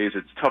off days,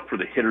 it's tough for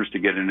the hitters to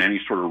get in any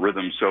sort of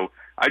rhythm. So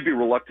I'd be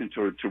reluctant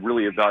to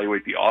really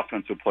evaluate the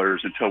offensive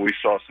players until we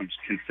saw some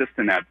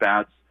consistent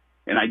at-bats,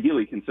 and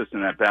ideally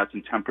consistent at-bats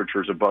in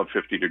temperatures above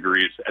 50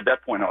 degrees. At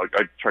that point,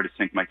 I'd try to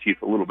sink my teeth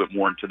a little bit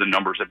more into the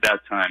numbers at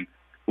that time,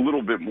 a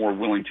little bit more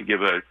willing to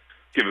give a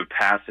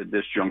pass at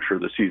this juncture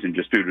of the season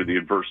just due to the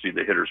adversity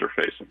the hitters are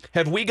facing.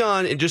 Have we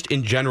gone, and just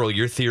in general,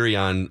 your theory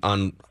on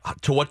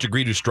to what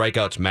degree do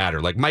strikeouts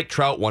matter? Like Mike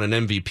Trout won an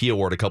MVP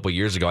award a couple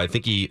years ago. I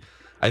think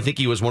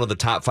he was one of the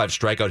top 5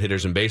 strikeout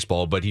hitters in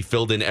baseball, but he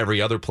filled in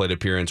every other plate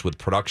appearance with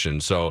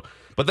production. So,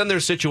 but then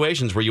there's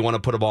situations where you want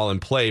to put a ball in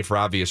play for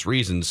obvious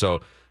reasons.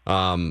 So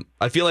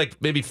I feel like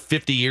maybe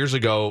 50 years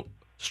ago,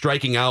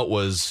 striking out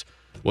was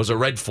a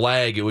red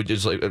flag. It was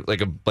just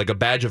like a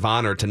badge of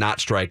honor to not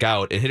strike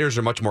out, and hitters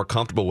are much more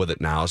comfortable with it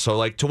now. So,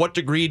 like, to what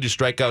degree do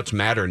strikeouts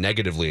matter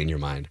negatively in your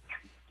mind?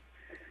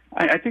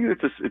 I think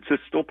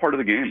it's still part of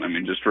the game. I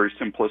mean, just very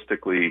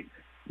simplistically,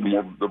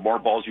 the more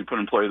balls you put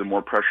in play, the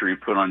more pressure you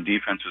put on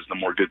defenses, the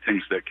more good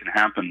things that can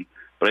happen.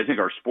 But I think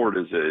our sport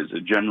is a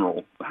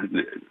general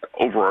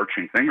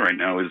overarching thing right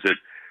now is that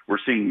we're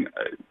seeing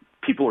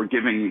people are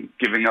giving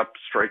up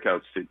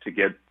strikeouts to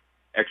get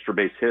extra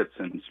base hits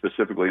and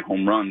specifically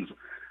home runs.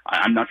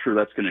 I'm not sure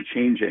that's going to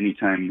change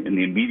anytime in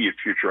the immediate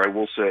future. I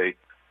will say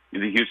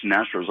the Houston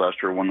Astros last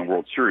year won the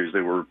World Series.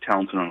 They were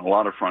talented on a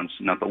lot of fronts,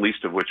 not the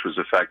least of which was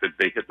the fact that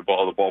they hit the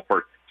ball out of the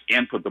ballpark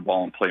and put the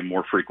ball in play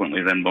more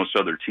frequently than most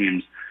other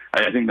teams.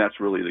 I think that's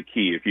really the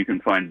key. If you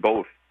can find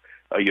both,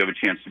 you have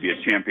a chance to be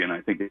a champion.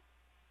 I think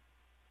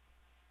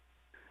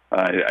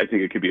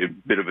it could be a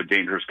bit of a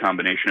dangerous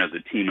combination as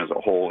a team as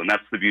a whole, and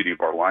that's the beauty of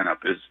our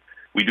lineup is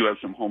we do have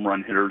some home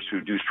run hitters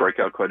who do strike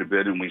out quite a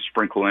bit, and we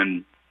sprinkle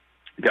in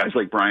guys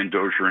like Brian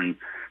Dozier and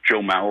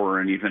Joe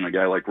Mauer and even a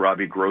guy like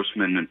Robbie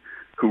Grossman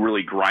who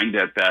really grind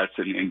at bats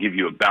and give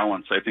you a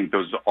balance. I think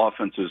those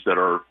offenses that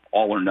are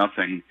all or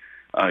nothing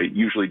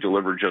usually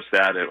deliver just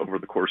that over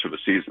the course of a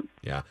season.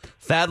 Yeah.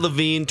 Thad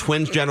Levine,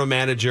 Twins general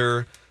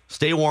manager.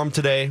 Stay warm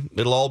today.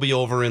 It'll all be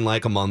over in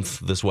like a month,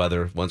 this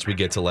weather, once we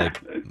get to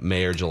like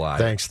May or July.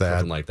 Thanks, Thad.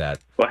 Something like that.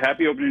 Well,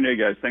 happy opening day,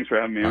 guys. Thanks for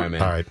having me on. All right,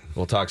 man. All right.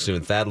 We'll talk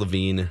soon. Thad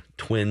Levine,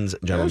 Twins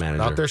general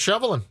manager. Out there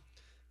shoveling.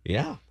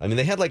 Yeah. I mean,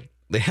 they had like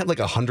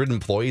 100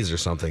 employees or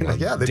something.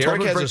 Yeah,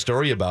 Derek has a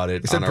story about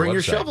it. He said, on our bring website.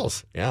 your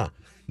shovels. Yeah.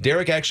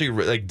 Derek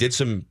actually did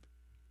some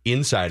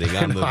insiding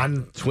on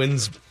the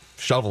Twins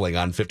shoveling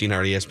on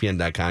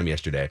 1500ESPN.com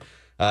yesterday.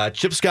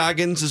 Chip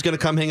Scoggins is going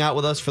to come hang out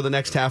with us for the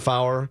next half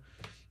hour.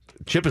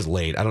 Chip is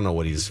late. I don't know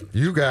what he's...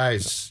 You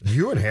guys,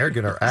 you and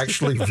Harrigan are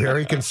actually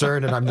very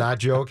concerned, and I'm not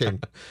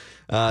joking.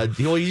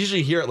 You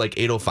usually hear at like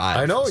 8:05.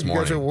 I know, you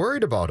guys are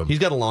worried about him. He's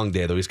got a long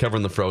day, though. He's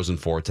covering the Frozen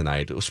Four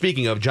tonight.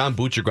 Speaking of, John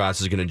Buchergrass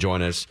is going to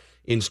join us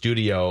in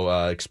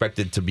studio,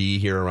 expected to be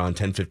here around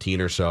 10:15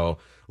 or so.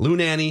 Lou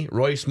Nanny,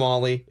 Roy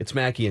Smalley, it's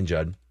Mackey and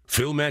Judd.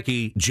 Phil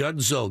Mackey, Judd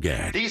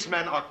Zulgad. These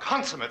men are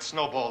consummate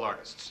snowball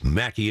artists.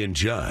 Mackey and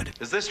Judd.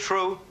 Is this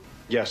true?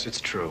 Yes,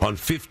 it's true. On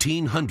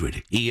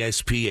 1500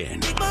 ESPN.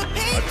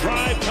 A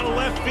drive to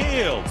left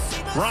field.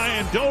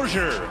 Brian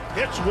Dozier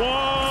hits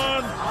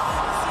one.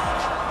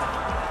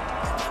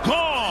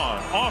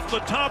 Gone. off the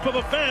top of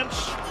the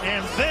fence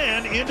and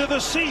then into the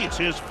seats.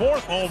 His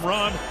 4th home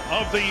run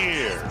of the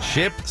year.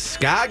 Chip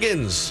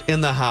Scoggins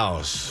in the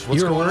house.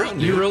 What's going on,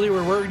 dude? You really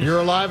were worried? You're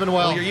alive and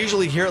well. Well, you're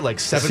usually here at like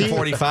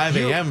 7:45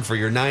 a.m. for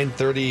your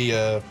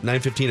 9:15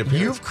 appearance.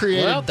 You've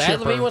created Well, Dad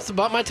Chipper. Levine wants to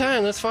bump my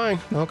time. That's fine.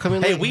 I'll come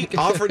in Hey, late. we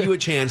offered you a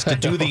chance to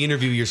do the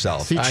interview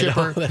yourself. See, I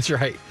Chipper, know, that's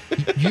right.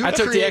 You I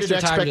took the created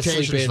extra time to sleep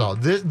expectations, in. though.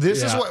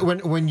 This is Yeah.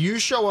 what when you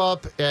show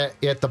up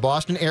at the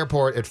Boston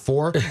airport at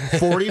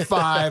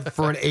 4:45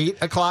 for an 8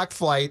 o'clock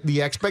flight,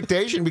 the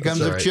expectation becomes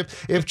That's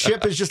if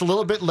Chip is just a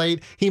little bit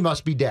late, he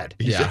must be dead.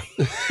 Yeah.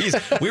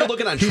 We were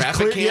looking on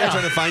traffic cams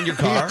trying to find your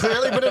car. He's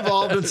clearly been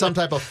involved in some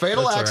type of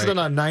fatal That's accident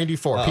right. on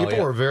 94. Oh, People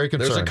yeah. were very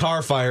concerned. There's a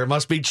car fire. It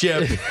must be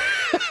Chip.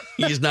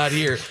 He's not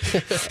here.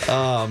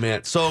 Oh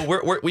man.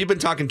 So we've been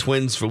talking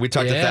Twins. We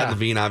talked to Thad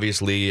Levine,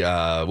 obviously.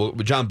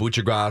 John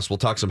Buchergrass. We'll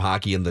talk some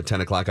hockey in the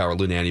 10 o'clock hour.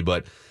 Lou Nanny,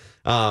 but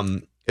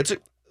it's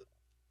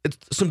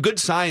some good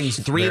signs.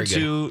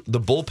 3-2. The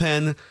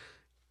bullpen.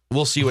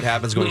 We'll see what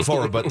happens going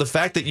forward. But the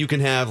fact that you can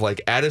have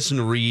like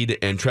Addison Reed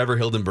and Trevor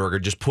Hildenberger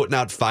just putting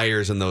out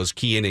fires in those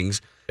key innings,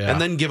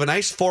 and then give a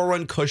nice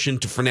 4-run cushion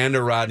to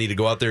Fernando Rodney to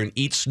go out there and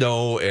eat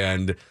snow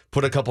and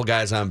put a couple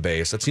guys on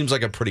base. That seems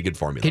like a pretty good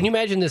formula. Can you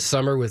imagine this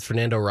summer with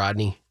Fernando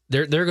Rodney?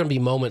 There are going to be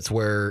moments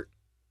where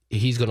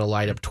he's going to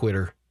light up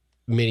Twitter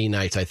many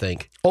nights, I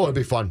think. Oh, it'd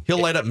be fun. He'll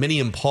light up Minnie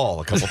and Paul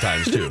a couple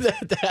times, too.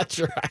 That's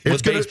right.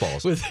 With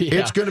baseballs.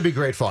 It's going to be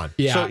great fun.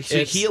 Yeah.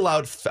 So he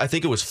allowed, I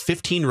think it was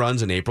 15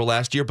 runs in April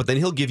last year, but then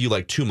he'll give you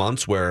like 2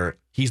 months where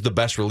he's the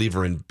best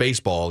reliever in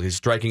baseball. He's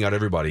striking out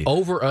everybody.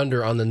 Over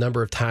under on the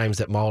number of times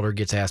that Mulder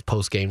gets asked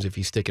post games if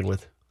he's sticking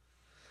with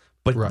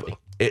Rodney.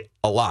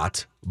 A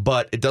lot,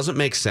 but it doesn't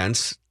make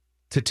sense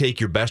to take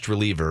your best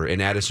reliever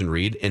in Addison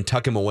Reed and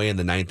tuck him away in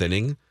the 9th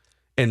inning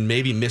and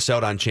maybe miss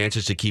out on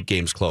chances to keep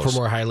games close. For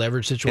more high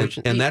leverage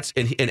situations. And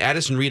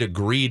Addison Reed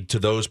agreed to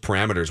those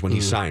parameters when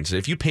he signed. So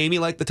if you pay me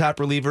like the top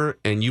reliever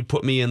and you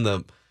put me in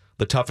the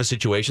toughest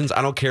situations,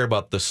 I don't care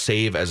about the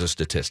save as a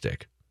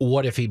statistic.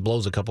 What if he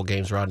blows a couple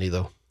games, Rodney,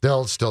 though?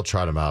 They'll still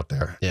trot him out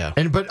there. Yeah.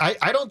 But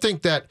I don't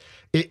think that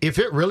if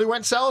it really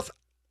went south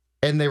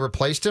and they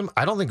replaced him,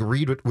 I don't think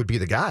Reed would be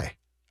the guy.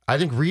 I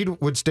think Reed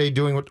would stay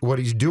doing what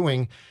he's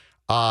doing,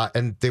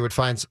 and they would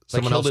find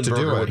someone else to do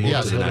Hildenberger it. would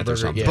move to the ninth or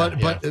something.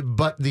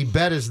 But the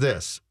bet is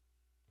this: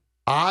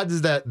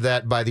 odds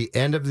that by the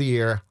end of the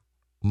year,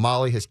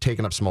 Molly has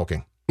taken up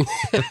smoking.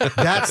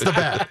 That's the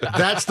bet.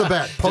 That's the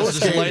bet.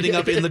 Just lighting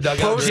up in the dugout.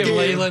 Post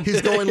game,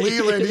 he's going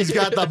Leland. He's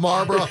got the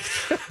Marlboro.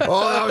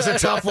 Oh, that was a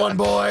tough one,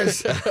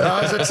 boys.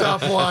 That was a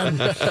tough one.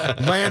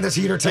 Man, this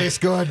heater tastes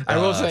good. I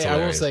will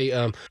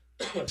say.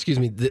 Excuse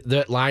me.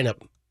 That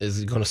lineup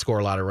is going to score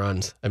a lot of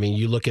runs. I mean,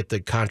 you look at the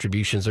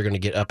contributions they're going to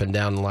get up and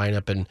down the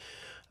lineup, and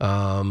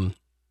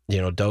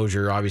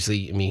Dozier,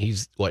 obviously. I mean,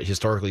 he's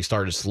historically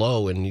started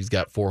slow, and he's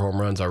got 4 home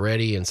runs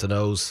already, and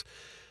Sano's,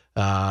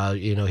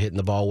 hitting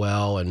the ball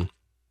well, and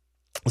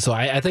so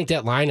I think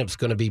that lineup's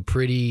going to be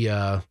pretty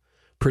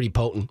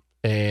potent.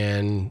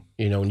 And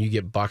when you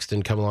get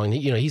Buxton come along,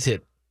 he's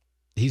hit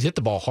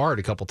the ball hard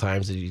a couple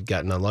times that he's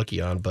gotten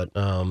unlucky on, but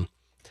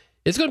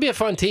it's going to be a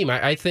fun team.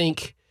 I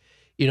think.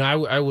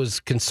 I was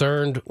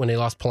concerned when they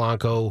lost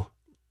Polanco,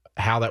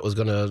 how that was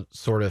going to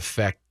sort of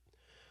affect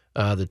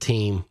the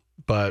team.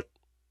 But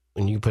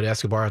when you put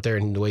Escobar out there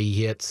and the way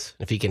he hits,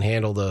 if he can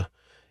handle the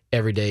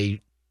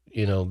everyday,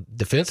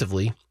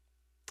 defensively,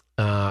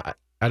 I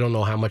don't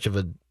know how much of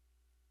a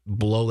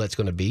blow that's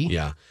going to be.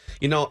 Yeah.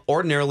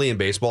 Ordinarily in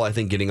baseball, I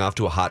think getting off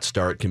to a hot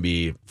start can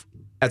be,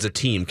 as a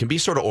team, can be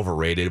sort of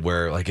overrated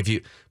where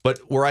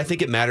where I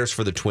think it matters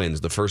for the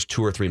Twins the first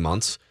 2 or 3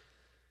 months.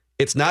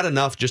 It's not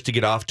enough just to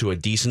get off to a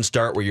decent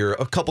start where you're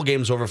a couple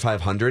games over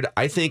 500.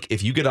 I think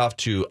if you get off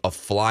to a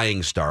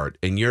flying start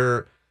and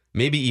you're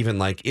maybe even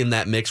like in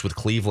that mix with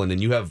Cleveland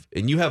and you have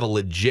a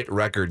legit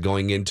record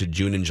going into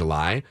June and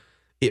July,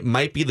 it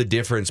might be the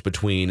difference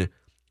between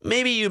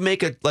maybe you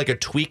make a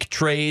tweak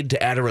trade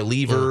to add a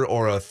reliever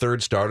or a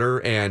third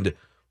starter and,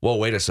 well,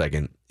 wait a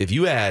second. If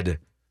you add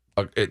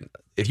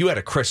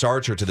a Chris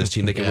Archer to this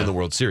team, they can win the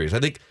World Series.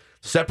 I think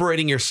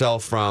separating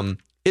yourself from,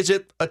 is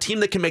it a team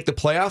that can make the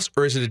playoffs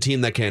or is it a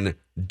team that can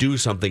do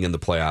something in the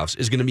playoffs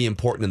is going to be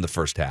important in the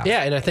first half.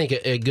 Yeah, and I think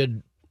a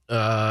good,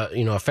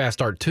 a fast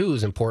start too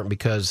is important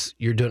because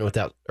you're doing it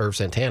without Irv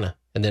Santana.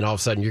 And then all of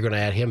a sudden you're going to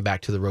add him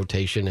back to the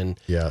rotation and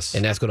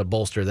that's going to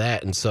bolster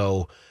that. And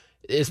so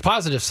it's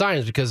positive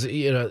signs because,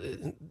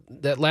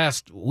 that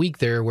last week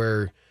there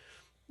or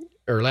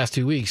last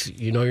 2 weeks,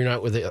 you're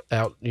not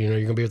without, you're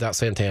going to be without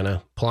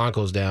Santana.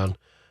 Polanco's down.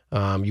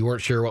 You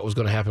weren't sure what was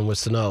going to happen with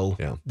Sano,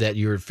 that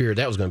you were feared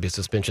that was going to be a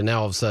suspension. Now,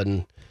 all of a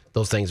sudden,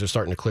 those things are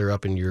starting to clear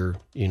up and you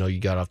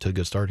got off to a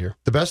good start here.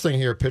 The best thing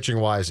here,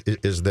 pitching-wise,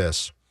 is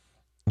this.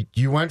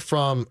 You went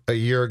from a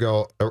year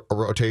ago, a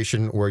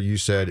rotation where you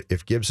said,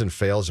 if Gibson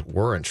fails,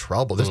 we're in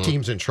trouble. This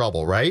team's in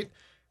trouble, right?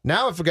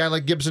 Now, if a guy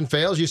like Gibson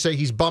fails, you say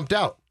he's bumped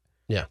out.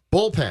 Yeah.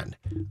 Bullpen.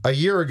 A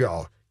year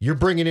ago, you're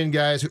bringing in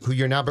guys who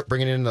you're now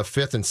bringing in the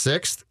 5th and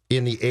 6th,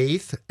 in the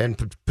 8th,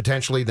 and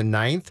potentially the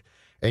 9th.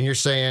 and you're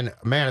saying,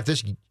 man,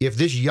 if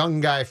this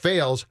young guy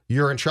fails,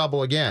 you're in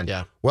trouble again.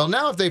 Yeah. Well,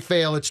 now if they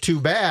fail, it's too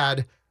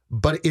bad,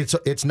 but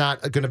it's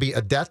not going to be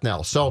a death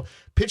knell. So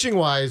pitching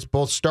wise,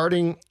 both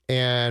starting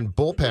and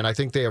bullpen, I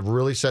think they have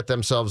really set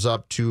themselves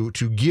up to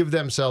give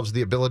themselves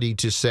the ability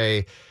to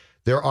say,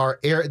 there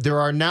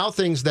are now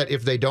things that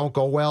if they don't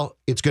go well,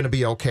 it's going to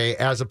be okay,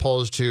 as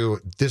opposed to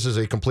this is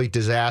a complete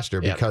disaster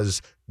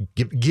because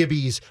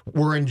Gibby's,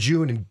 we're in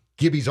June and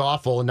Gibby's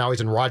awful and now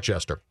he's in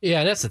Rochester. Yeah,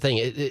 and that's the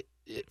thing.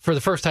 For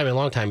the first time in a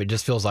long time, it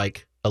just feels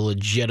like a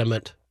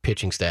legitimate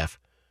pitching staff.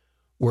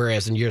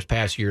 Whereas in years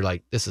past, you're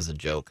like, this is a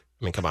joke.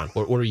 I mean, come on,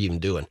 what are you even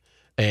doing?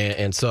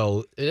 And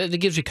so it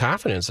gives you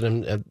confidence,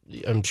 and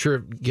I'm sure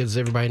it gives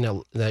everybody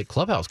in that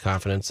clubhouse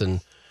confidence.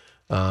 And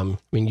I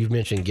mean, you've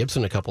mentioned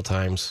Gibson a couple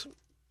times.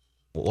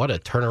 What a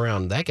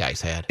turnaround that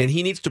guy's had. And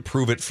he needs to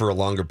prove it for a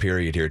longer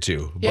period here,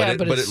 too. Yeah,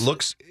 but it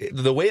looks,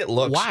 the way it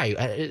looks.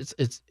 Why?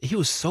 He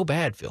was so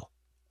bad, Phil.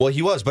 Well,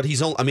 he was, but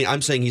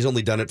I'm saying he's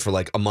only done it for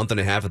like a month and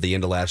a half at the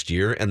end of last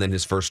year and then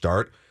his first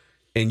start.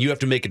 And you have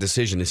to make a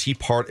decision. Is he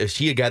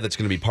a guy that's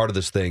going to be part of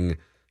this thing?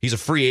 He's a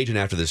free agent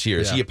after this year.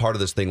 Is he a part of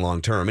this thing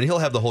long term? And he'll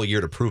have the whole year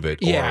to prove it.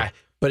 Yeah.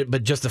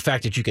 But just the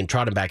fact that you can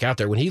trot him back out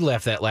there. When he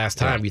left that last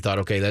time, you thought,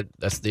 okay,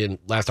 that's the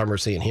last time we're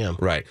seeing him.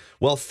 Right.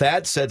 Well,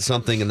 Thad said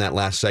something in that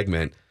last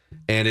segment,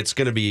 and it's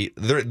going to be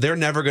they're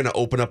never going to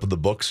open up the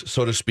books,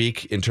 so to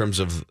speak, in terms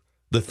of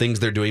the things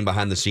they're doing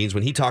behind the scenes.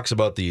 When he talks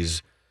about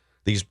these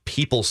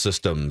people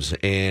systems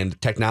and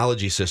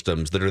technology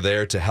systems that are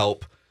there to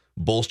help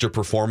bolster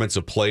performance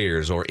of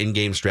players or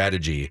in-game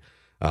strategy,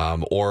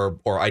 or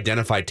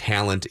identify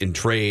talent in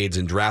trades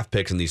and draft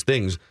picks and these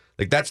things,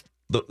 like that's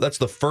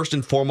the first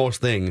and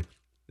foremost thing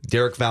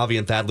Derek Falvey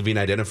and Thad Levine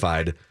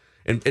identified.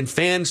 And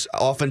fans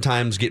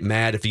oftentimes get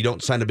mad if you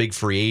don't sign a big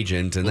free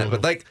agent. And that,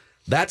 but like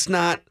that's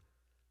not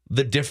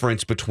the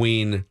difference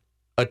between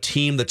a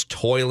team that's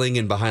toiling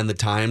and behind the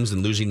times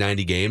and losing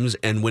 90 games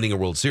and winning a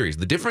World Series.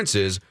 The difference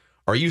is,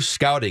 are you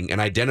scouting and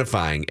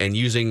identifying and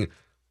using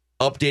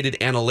updated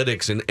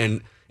analytics?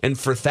 And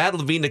for Thad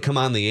Levine to come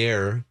on the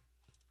air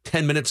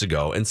 10 minutes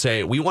ago and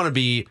say, we want to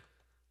be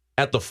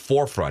at the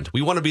forefront.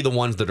 We want to be the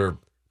ones that are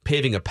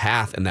paving a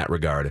path in that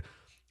regard.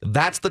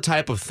 That's the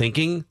type of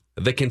thinking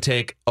that can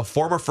take a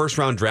former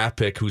first-round draft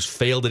pick who's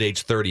failed at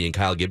age 30 in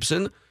Kyle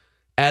Gibson,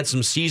 add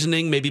some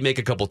seasoning, maybe make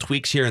a couple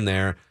tweaks here and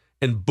there,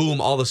 and boom,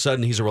 all of a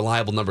sudden he's a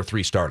reliable number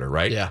 3 starter,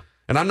 right? Yeah.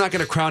 And I'm not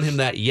going to crown him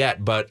that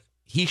yet, but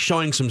he's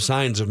showing some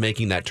signs of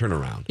making that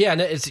turnaround. Yeah,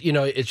 and it's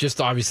just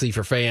obviously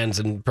for fans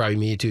and probably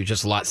me too,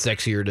 just a lot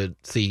sexier to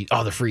see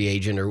the free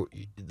agent or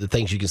the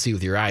things you can see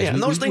with your eyes. Yeah,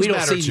 and those things we don't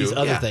matter see too. these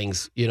other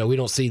things. We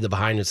don't see the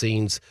behind the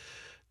scenes,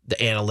 the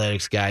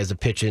analytics guys, the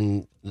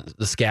pitching,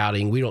 the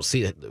scouting. We don't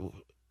see it.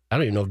 I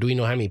don't even know. Do we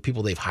know how many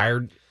people they've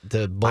hired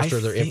to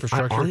bolster their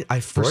infrastructure?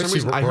 For some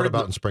reason, I heard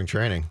about in spring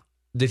training.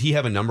 Did he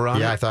have a number on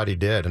it? Yeah, I thought he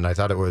did, and I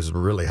thought it was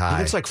really high. I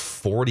think it's like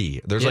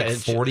 40. There's like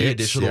 40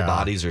 additional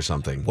bodies or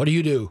something. What do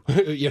you do?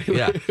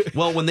 Yeah.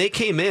 Well, when they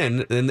came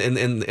in,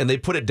 and they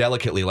put it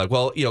delicately, like,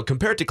 well,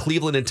 compared to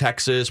Cleveland and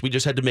Texas, we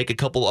just had to make a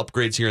couple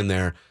upgrades here and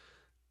there.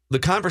 The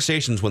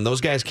conversations when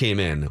those guys came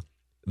in,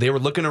 they were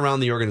looking around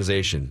the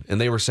organization, and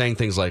they were saying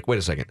things like, wait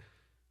a second.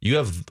 You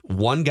have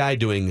one guy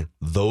doing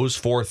those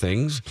 4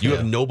 things. You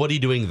have nobody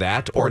doing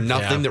that or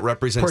nothing that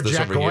represents this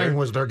Jack over here. Going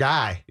was their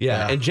guy.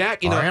 Yeah. And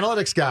Jack, our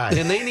analytics guy.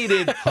 And they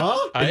needed,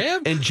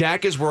 And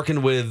Jack is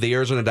working with the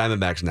Arizona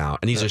Diamondbacks now,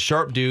 and he's a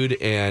sharp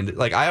dude. And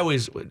like I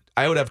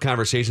would have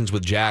conversations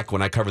with Jack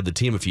when I covered the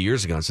team a few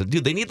years ago and said,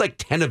 dude, they need like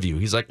 10 of you.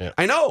 He's like,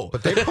 I know.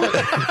 But they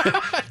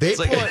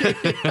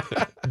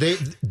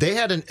they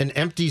had an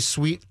empty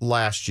suite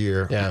last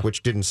year,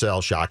 which didn't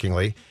sell,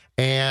 shockingly.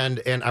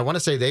 And I want to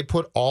say they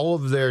put all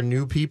of their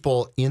new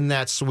people in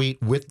that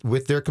suite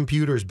with their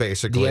computers,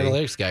 basically. The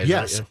analytics guys.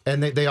 Yes, right? Yeah.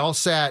 and they all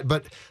sat,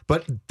 but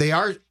they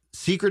are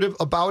secretive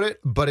about it.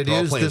 But it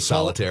is this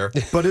solitaire.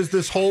 But is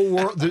this whole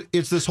world?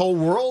 It's this whole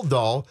world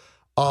though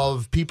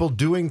of people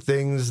doing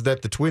things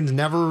that the Twins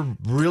never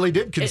really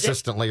did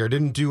consistently or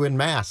didn't do in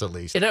mass, at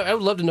least. And I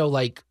would love to know,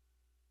 like,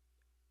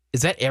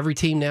 is that every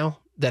team now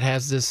that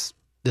has this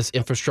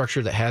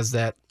infrastructure that has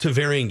that to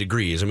varying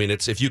degrees? I mean,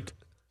 it's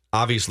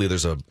obviously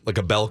there's a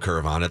bell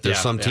curve on it. There's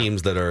some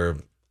teams that are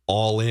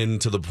all in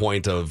to the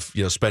point of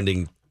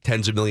spending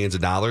tens of millions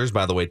of dollars.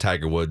 By the way,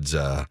 Tiger Woods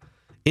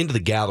into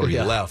the gallery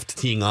left,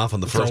 teeing off on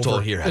the first hole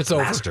here at the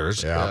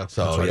Masters. Yeah.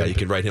 So you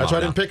can write him. That's why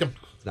I off didn't pick him.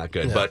 It's not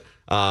good, but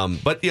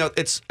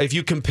it's if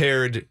you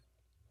compared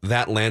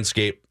that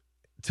landscape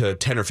to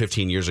 10 or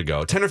 15 years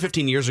ago. 10 or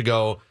 15 years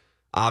ago,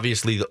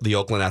 obviously the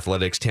Oakland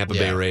Athletics, Tampa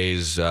Bay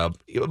Rays,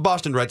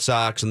 Boston Red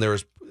Sox, and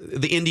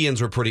the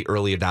Indians were pretty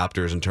early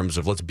adopters in terms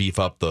of let's beef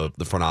up the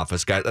front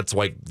office guy. That's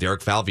why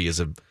Derek Falvey is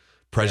a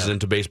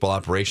president of baseball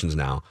operations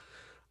now.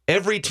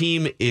 Every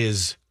team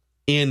is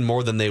in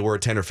more than they were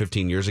 10 or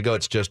 15 years ago.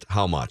 It's just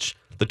how much.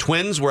 The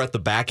Twins were at the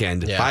back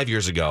end 5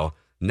 years ago.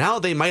 Now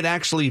they might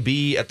actually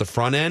be at the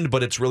front end,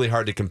 but it's really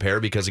hard to compare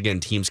because, again,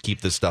 teams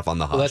keep this stuff on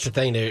the hush. Well, that's the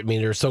thing.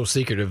 They're so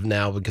secretive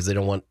now because they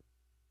don't want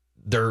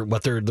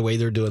the way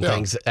they're doing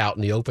things out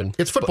in the open.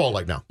 It's football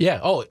like now. Yeah.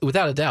 Oh,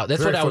 without a doubt.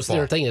 That's Very what I was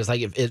football. thinking. Is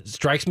like, if it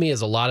strikes me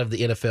as a lot of the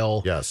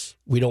NFL. Yes.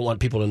 We don't want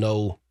people to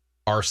know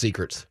our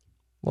secrets.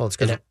 Well, it's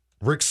because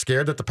Rick's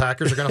scared that the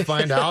Packers are going to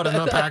find out, and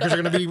the Packers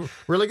are going to be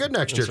really good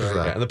next year.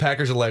 Right. Yeah, and the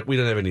Packers are like, we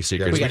don't have any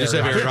secrets. Yeah, we just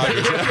have Aaron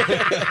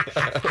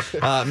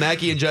Rodgers.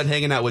 Mackie and Judd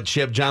hanging out with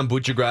Chip. John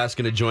Butchergrass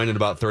going to join in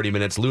about 30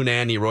 minutes. Lou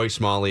Nanny, Roy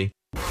Smalley.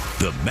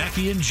 The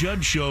Mackie and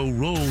Judd Show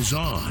rolls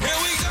on. Here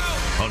we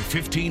go. On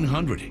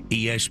 1500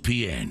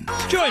 ESPN.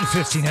 Join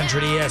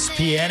 1500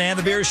 ESPN and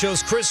the Beer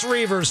Show's Chris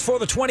Reavers for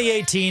the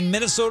 2018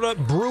 Minnesota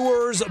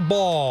Brewers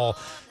Ball.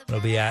 It'll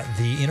be at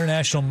the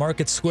International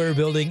Market Square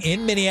building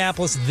in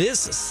Minneapolis this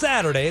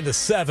Saturday, the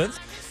 7th.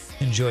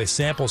 Enjoy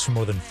samples from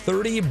more than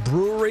 30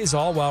 breweries,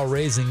 all while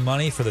raising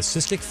money for the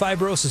Cystic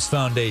Fibrosis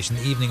Foundation.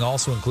 The evening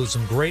also includes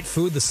some great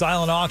food, the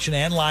silent auction,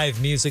 and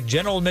live music.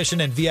 General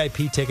admission and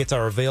VIP tickets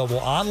are available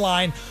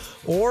online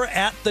or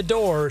at the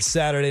door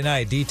Saturday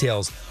night.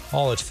 Details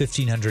all at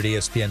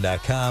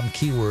 1500ESPN.com,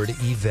 keyword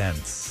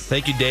events.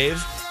 Thank you,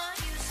 Dave.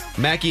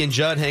 Mackie and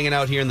Judd hanging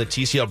out here in the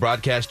TCL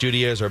broadcast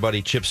studios. Our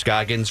buddy Chip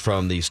Scoggins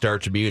from the Star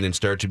Tribune and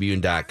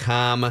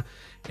StarTribune.com.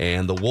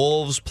 And the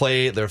Wolves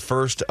play their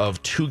first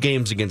of 2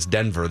 games against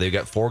Denver. They've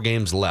got 4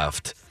 games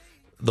left.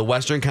 The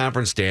Western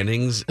Conference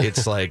standings,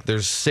 it's like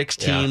there's 6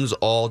 teams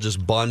all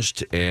just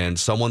bunched, and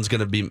someone's going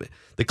to be.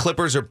 The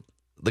Clippers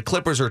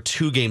are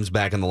 2 games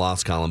back in the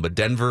loss column, but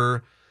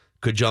Denver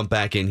could jump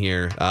back in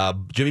here.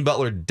 Jimmy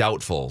Butler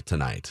doubtful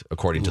tonight,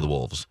 according to the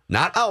Wolves.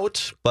 Not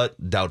out,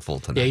 but doubtful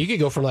tonight. Yeah, you could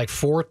go from like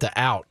 4th to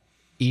out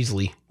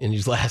easy in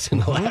the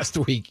last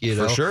week. You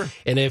know, for sure.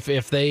 And if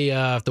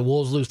the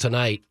Wolves lose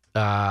tonight,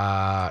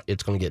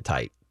 it's going to get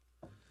tight.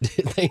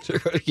 Things are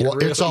going to get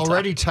really it's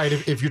already tight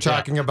if you're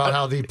talking about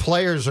how the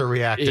players are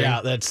reacting. Yeah,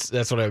 that's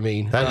what I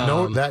mean.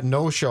 That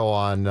no show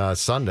on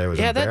Sunday was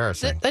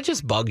embarrassing. That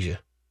just bugs you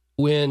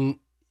when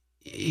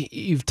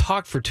you've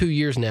talked for 2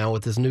 years now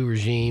with this new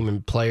regime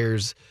and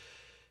players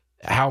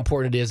how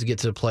important it is to get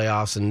to the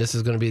playoffs, and this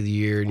is going to be the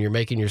year, and you're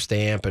making your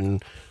stamp.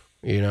 And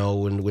you know,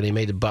 when they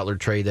made the Butler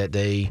trade that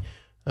day,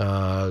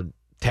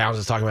 Towns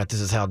is talking about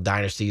this is how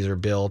dynasties are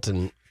built,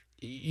 and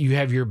you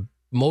have your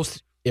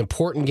most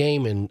important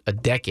game in a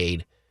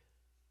decade,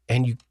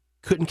 and you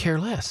couldn't care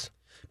less.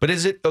 But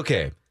is it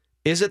okay?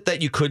 Is it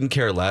that you couldn't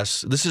care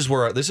less? This is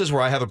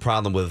where I have a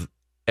problem with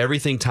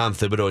everything Tom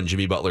Thibodeau and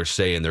Jimmy Butler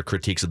say in their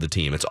critiques of the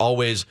team. It's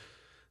always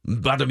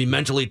got to be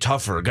mentally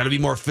tougher, got to be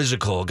more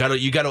physical,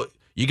 you got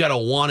to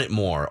want it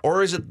more.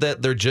 Or is it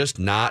that they're just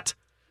not?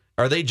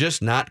 Are they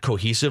just not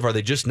cohesive? Are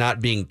they just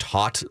not being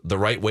taught the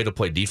right way to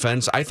play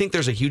defense? I think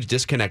there's a huge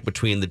disconnect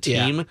between the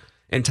team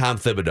and Tom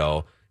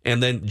Thibodeau.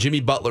 And then Jimmy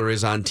Butler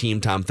is on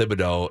team Tom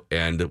Thibodeau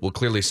and will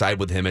clearly side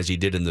with him as he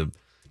did in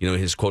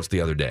his quotes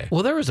the other day.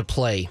 Well, there was a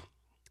play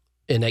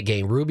in that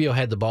game. Rubio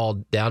had the ball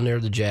down near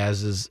the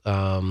Jazz's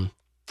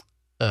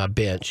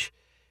bench.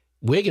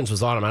 Wiggins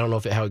was on him. I don't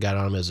know how he got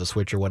on him as a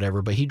switch or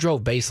whatever, but he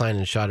drove baseline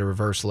and shot a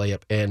reverse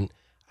layup. And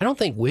I don't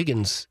think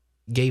Wiggins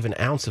gave an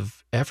ounce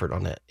of effort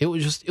on that. It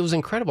was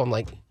incredible. I'm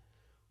like,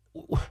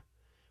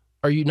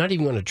 are you not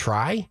even going to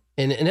try?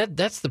 And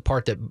that's the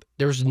part that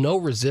there's no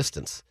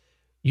resistance.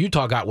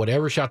 Utah got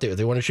whatever shot if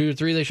they want to shoot a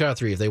 3, they shot a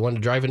 3. If they wanted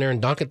to drive in there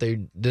and dunk it, they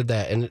did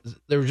that. And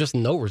there was just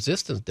no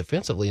resistance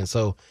defensively. And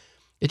so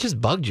it just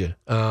bugged you.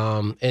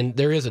 And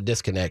there is a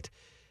disconnect.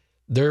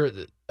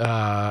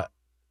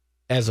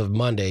 As of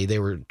Monday, they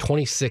were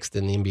 26th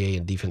in the NBA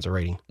in defensive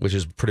rating. Which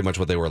is pretty much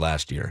what they were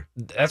last year.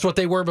 That's what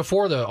they were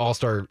before the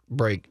All-Star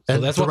break. So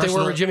that's what they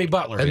were with Jimmy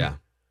Butler. Yeah.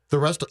 The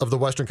rest of the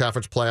Western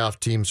Conference playoff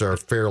teams are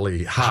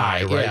fairly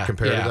high, right,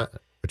 compared to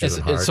that? Which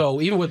isn't hard.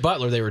 So even with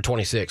Butler, they were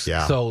 26th.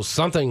 Yeah. So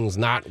something's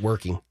not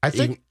working. I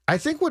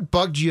think what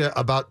bugged you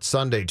about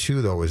Sunday,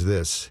 too, though, is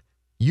this.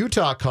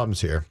 Utah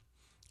comes here,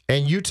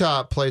 and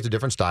Utah plays a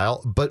different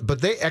style,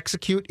 but they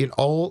execute in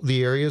all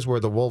the areas where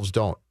the Wolves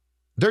don't.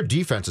 Their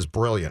defense is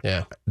brilliant.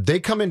 Yeah. They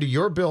come into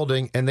your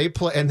building and they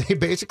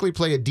basically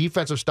play a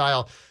defensive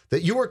style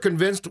that you were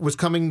convinced was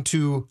coming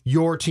to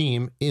your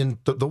team in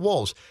the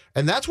Wolves.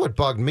 And that's what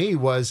bugged me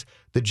was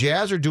the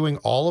Jazz are doing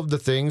all of the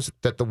things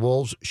that the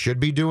Wolves should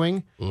be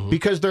doing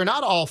because they're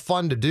not all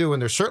fun to do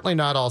and they're certainly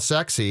not all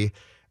sexy.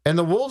 And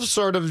the Wolves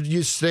sort of,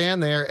 you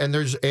stand there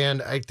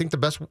and I think the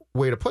best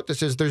way to put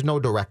this is there's no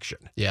direction.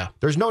 Yeah.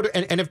 There's no,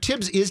 and if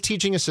Tibbs is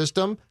teaching a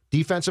system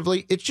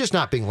defensively, it's just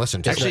not being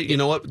listened to. Actually, you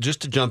know what?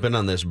 Just to jump in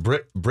on this,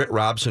 Britt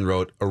Robson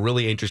wrote a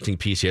really interesting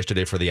piece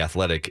yesterday for The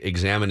Athletic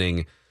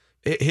examining,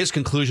 his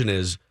conclusion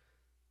is,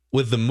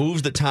 with the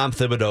moves that Tom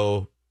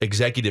Thibodeau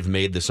executive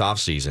made this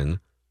offseason,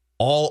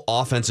 all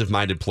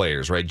offensive-minded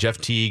players, right? Jeff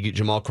Teague,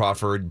 Jamal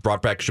Crawford,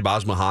 brought back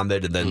Shabazz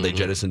Muhammad, and then they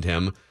jettisoned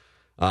him,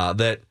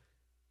 that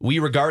we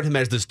regard him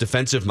as this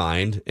defensive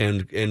mind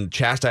and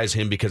chastise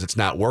him because it's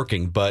not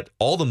working. But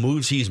all the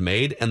moves he's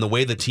made and the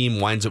way the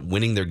team winds up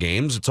winning their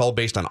games, it's all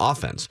based on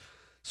offense.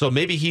 So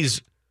maybe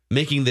he's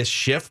making this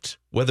shift,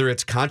 whether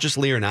it's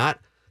consciously or not,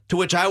 to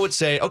which I would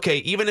say, okay,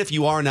 even if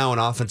you are now an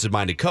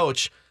offensive-minded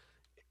coach,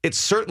 it's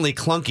certainly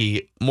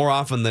clunky more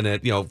often than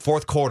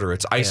fourth quarter.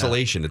 It's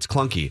isolation. It's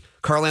clunky.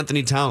 Karl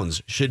Anthony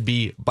Towns should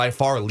be by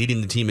far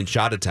leading the team in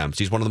shot attempts.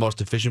 He's one of the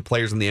most efficient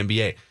players in the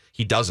NBA.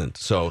 He doesn't.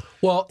 So,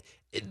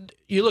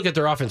 you look at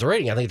their offensive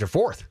rating. I think they're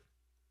fourth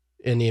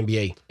in the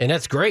NBA, and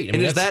that's great. I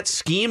mean, is that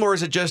scheme, or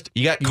is it just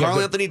you got Karl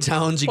Anthony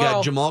Towns, you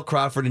got Jamal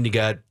Crawford, and you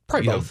got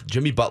both.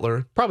 Jimmy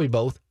Butler? Probably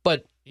both,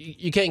 but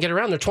you can't get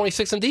around. They're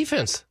 26th in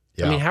defense.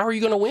 Yeah. I mean, how are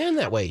you going to win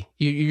that way?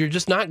 You're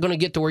just not going to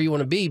get to where you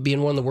want to be,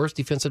 being one of the worst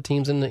defensive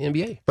teams in the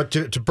NBA. But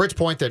to Britt's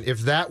point, then,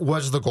 if that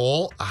was the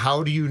goal,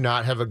 how do you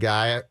not have a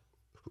guy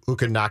who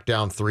can knock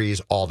down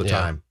threes all the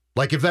time?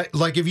 If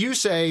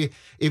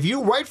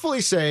you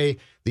rightfully say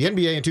the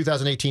NBA in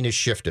 2018 has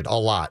shifted a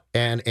lot,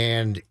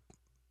 and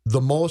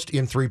the most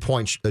in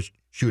 3-point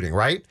shooting,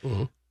 right?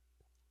 Mm-hmm.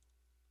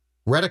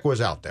 Redick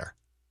was out there.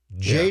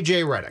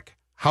 JJ Redick.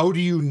 How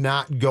do you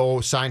not go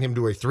sign him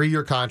to a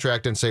 3-year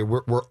contract and say,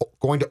 we're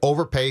going to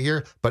overpay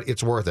here, but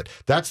it's worth it?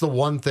 That's the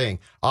one thing.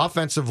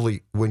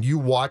 Offensively, when you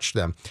watch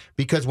them,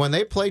 because when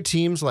they play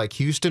teams like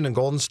Houston and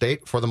Golden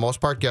State, for the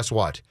most part, guess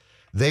what?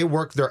 They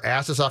work their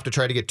asses off to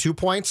try to get 2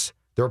 points.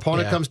 Their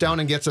opponent comes down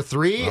and gets a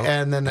 3,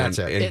 and then that's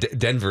it. And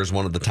Denver's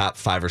one of the top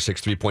 5 or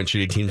 6 3-point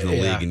shooting teams in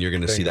the league, and you're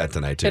going to see that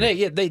tonight, too.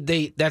 And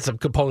they that's a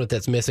component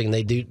that's missing.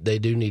 They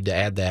do need to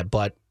add that.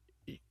 But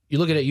you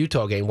look at that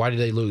Utah game, why did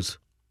they lose?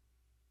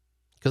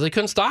 Because they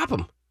couldn't stop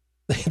them.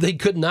 They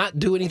could not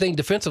do anything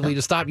defensively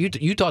to stop Utah.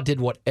 Utah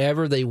did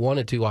whatever they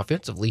wanted to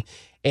offensively,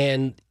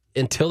 and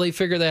until they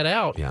figure that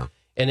out,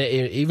 and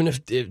even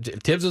if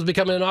Tibbs was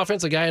becoming an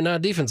offensive guy and not a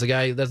defensive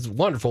guy, that's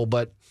wonderful,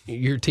 but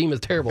your team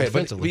is terrible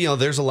defensively. But,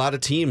 there's a lot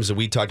of teams, and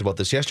we talked about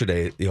this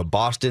yesterday,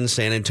 Boston,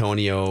 San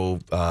Antonio,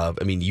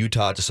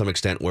 Utah to some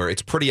extent, where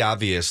it's pretty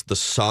obvious the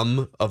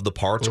sum of the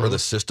parts or the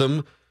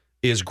system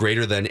is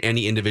greater than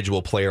any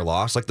individual player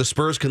loss. Like the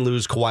Spurs can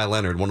lose Kawhi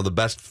Leonard, one of the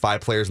best 5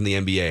 players in the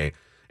NBA,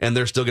 and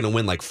they're still going to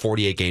win like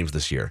 48 games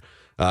this year.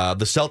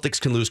 The Celtics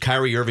can lose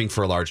Kyrie Irving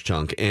for a large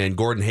chunk and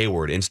Gordon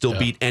Hayward and still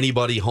beat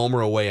anybody home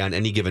or away on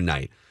any given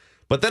night.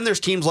 But then there's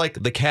teams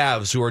like the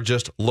Cavs who are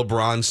just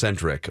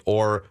LeBron-centric,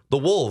 or the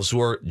Wolves who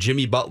are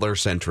Jimmy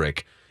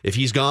Butler-centric. If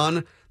he's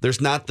gone,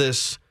 there's not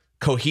this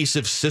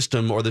cohesive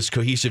system or this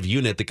cohesive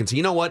unit that can say,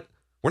 you know what?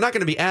 We're not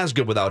going to be as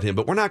good without him,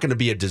 but we're not going to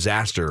be a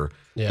disaster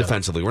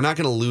defensively. We're not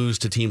going to lose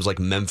to teams like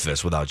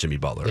Memphis without Jimmy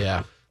Butler.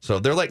 Yeah. So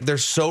they're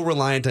so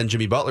reliant on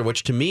Jimmy Butler,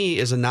 which to me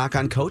is a knock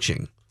on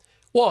coaching.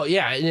 Well,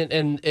 yeah,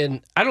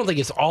 and I don't think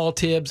it's all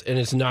Tibbs, and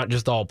it's not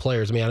just all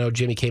players. I mean, I know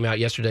Jimmy came out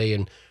yesterday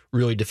and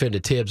really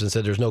defended Tibbs and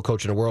said there's no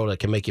coach in the world that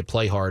can make you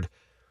play hard.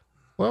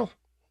 Well,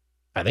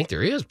 I think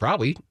there is,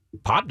 probably.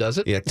 Pop does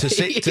it. Yeah, to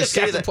say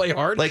that, play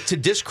hard. Like, to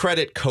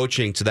discredit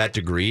coaching to that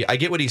degree, I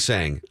get what he's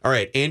saying. All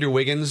right, Andrew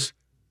Wiggins,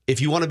 if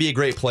you want to be a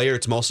great player,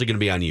 it's mostly going to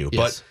be on you.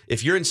 Yes. But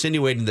if you're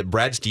insinuating that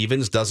Brad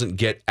Stevens doesn't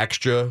get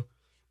extra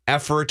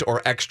effort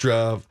or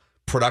extra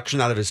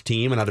production out of his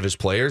team and out of his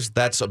players,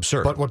 that's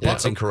absurd. But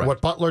that's incorrect. What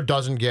Butler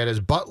doesn't get is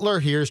Butler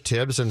hears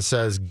Tibbs and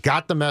says,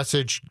 got the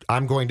message,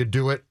 I'm going to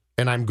do it,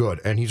 and I'm good.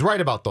 And he's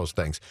right about those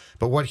things.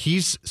 But what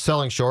he's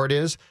selling short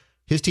is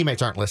his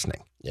teammates aren't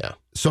listening. Yeah.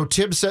 So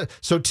Tibbs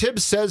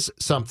says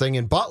something,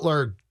 and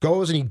Butler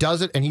goes and he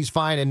does it, and he's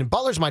fine. And in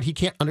Butler's mind, he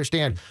can't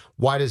understand,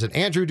 why doesn't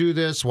Andrew do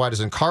this? Why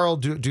doesn't Karl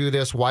do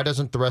this? Why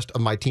doesn't the rest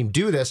of my team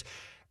do this?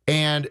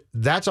 And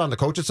that's on the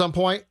coach at some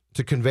point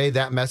to convey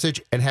that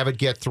message and have it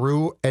get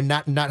through and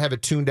not have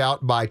it tuned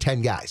out by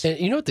 10 guys. And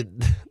you know what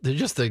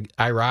the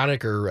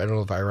ironic, or I don't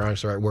know if ironic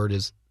is the right word,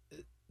 is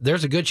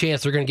there's a good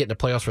chance they're going to get in the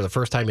playoffs for the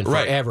first time in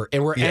forever,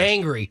 and we're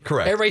angry.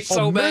 Correct. Everybody's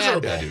so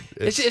mad. Yeah, dude.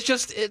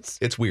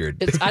 It's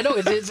weird. I know.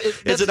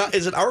 Is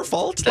it our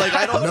fault? Like,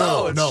 I don't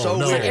know. It's so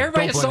weird. Like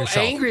everybody is so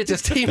angry at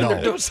this team, and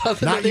they're doing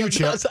something. Not you,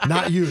 Chip.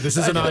 Not you. This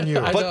isn't on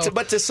you.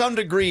 But to some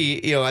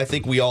degree, I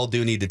think we all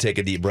do need to take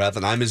a deep breath,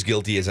 and I'm as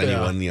guilty as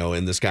anyone,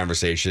 in this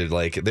conversation.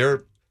 Like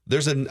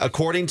there's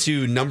according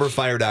to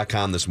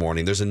numberfire.com this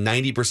morning, there's a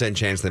 90%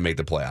 chance they make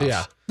the playoffs.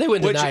 Yeah. They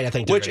win tonight, I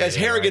think. Which, as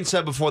Harrigan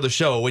said before the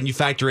show, when you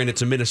factor in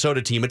it's a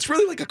Minnesota team, it's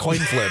really like a coin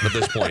flip at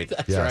this point.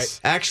 That's right.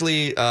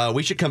 Actually,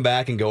 we should come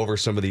back and go over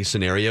some of these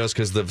scenarios,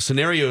 because the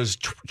scenarios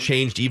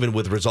changed even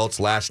with results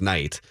last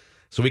night.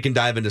 So we can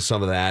dive into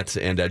some of that.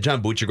 And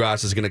John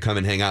Buccigross is going to come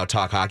and hang out,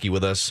 talk hockey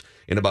with us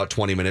in about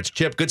 20 minutes.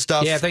 Chip, good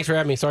stuff. Yeah, thanks for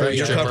having me. Sorry.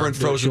 You're covering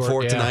Frozen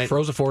Four tonight.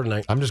 Frozen Four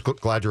tonight. I'm just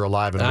glad you're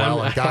alive and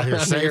well and got here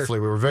safely.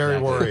 We were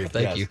very worried.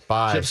 Thank you.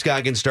 Bye. Chip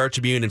Scoggin, Star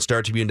Tribune and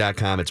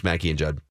StarTribune.com. It's Mackie and Judd.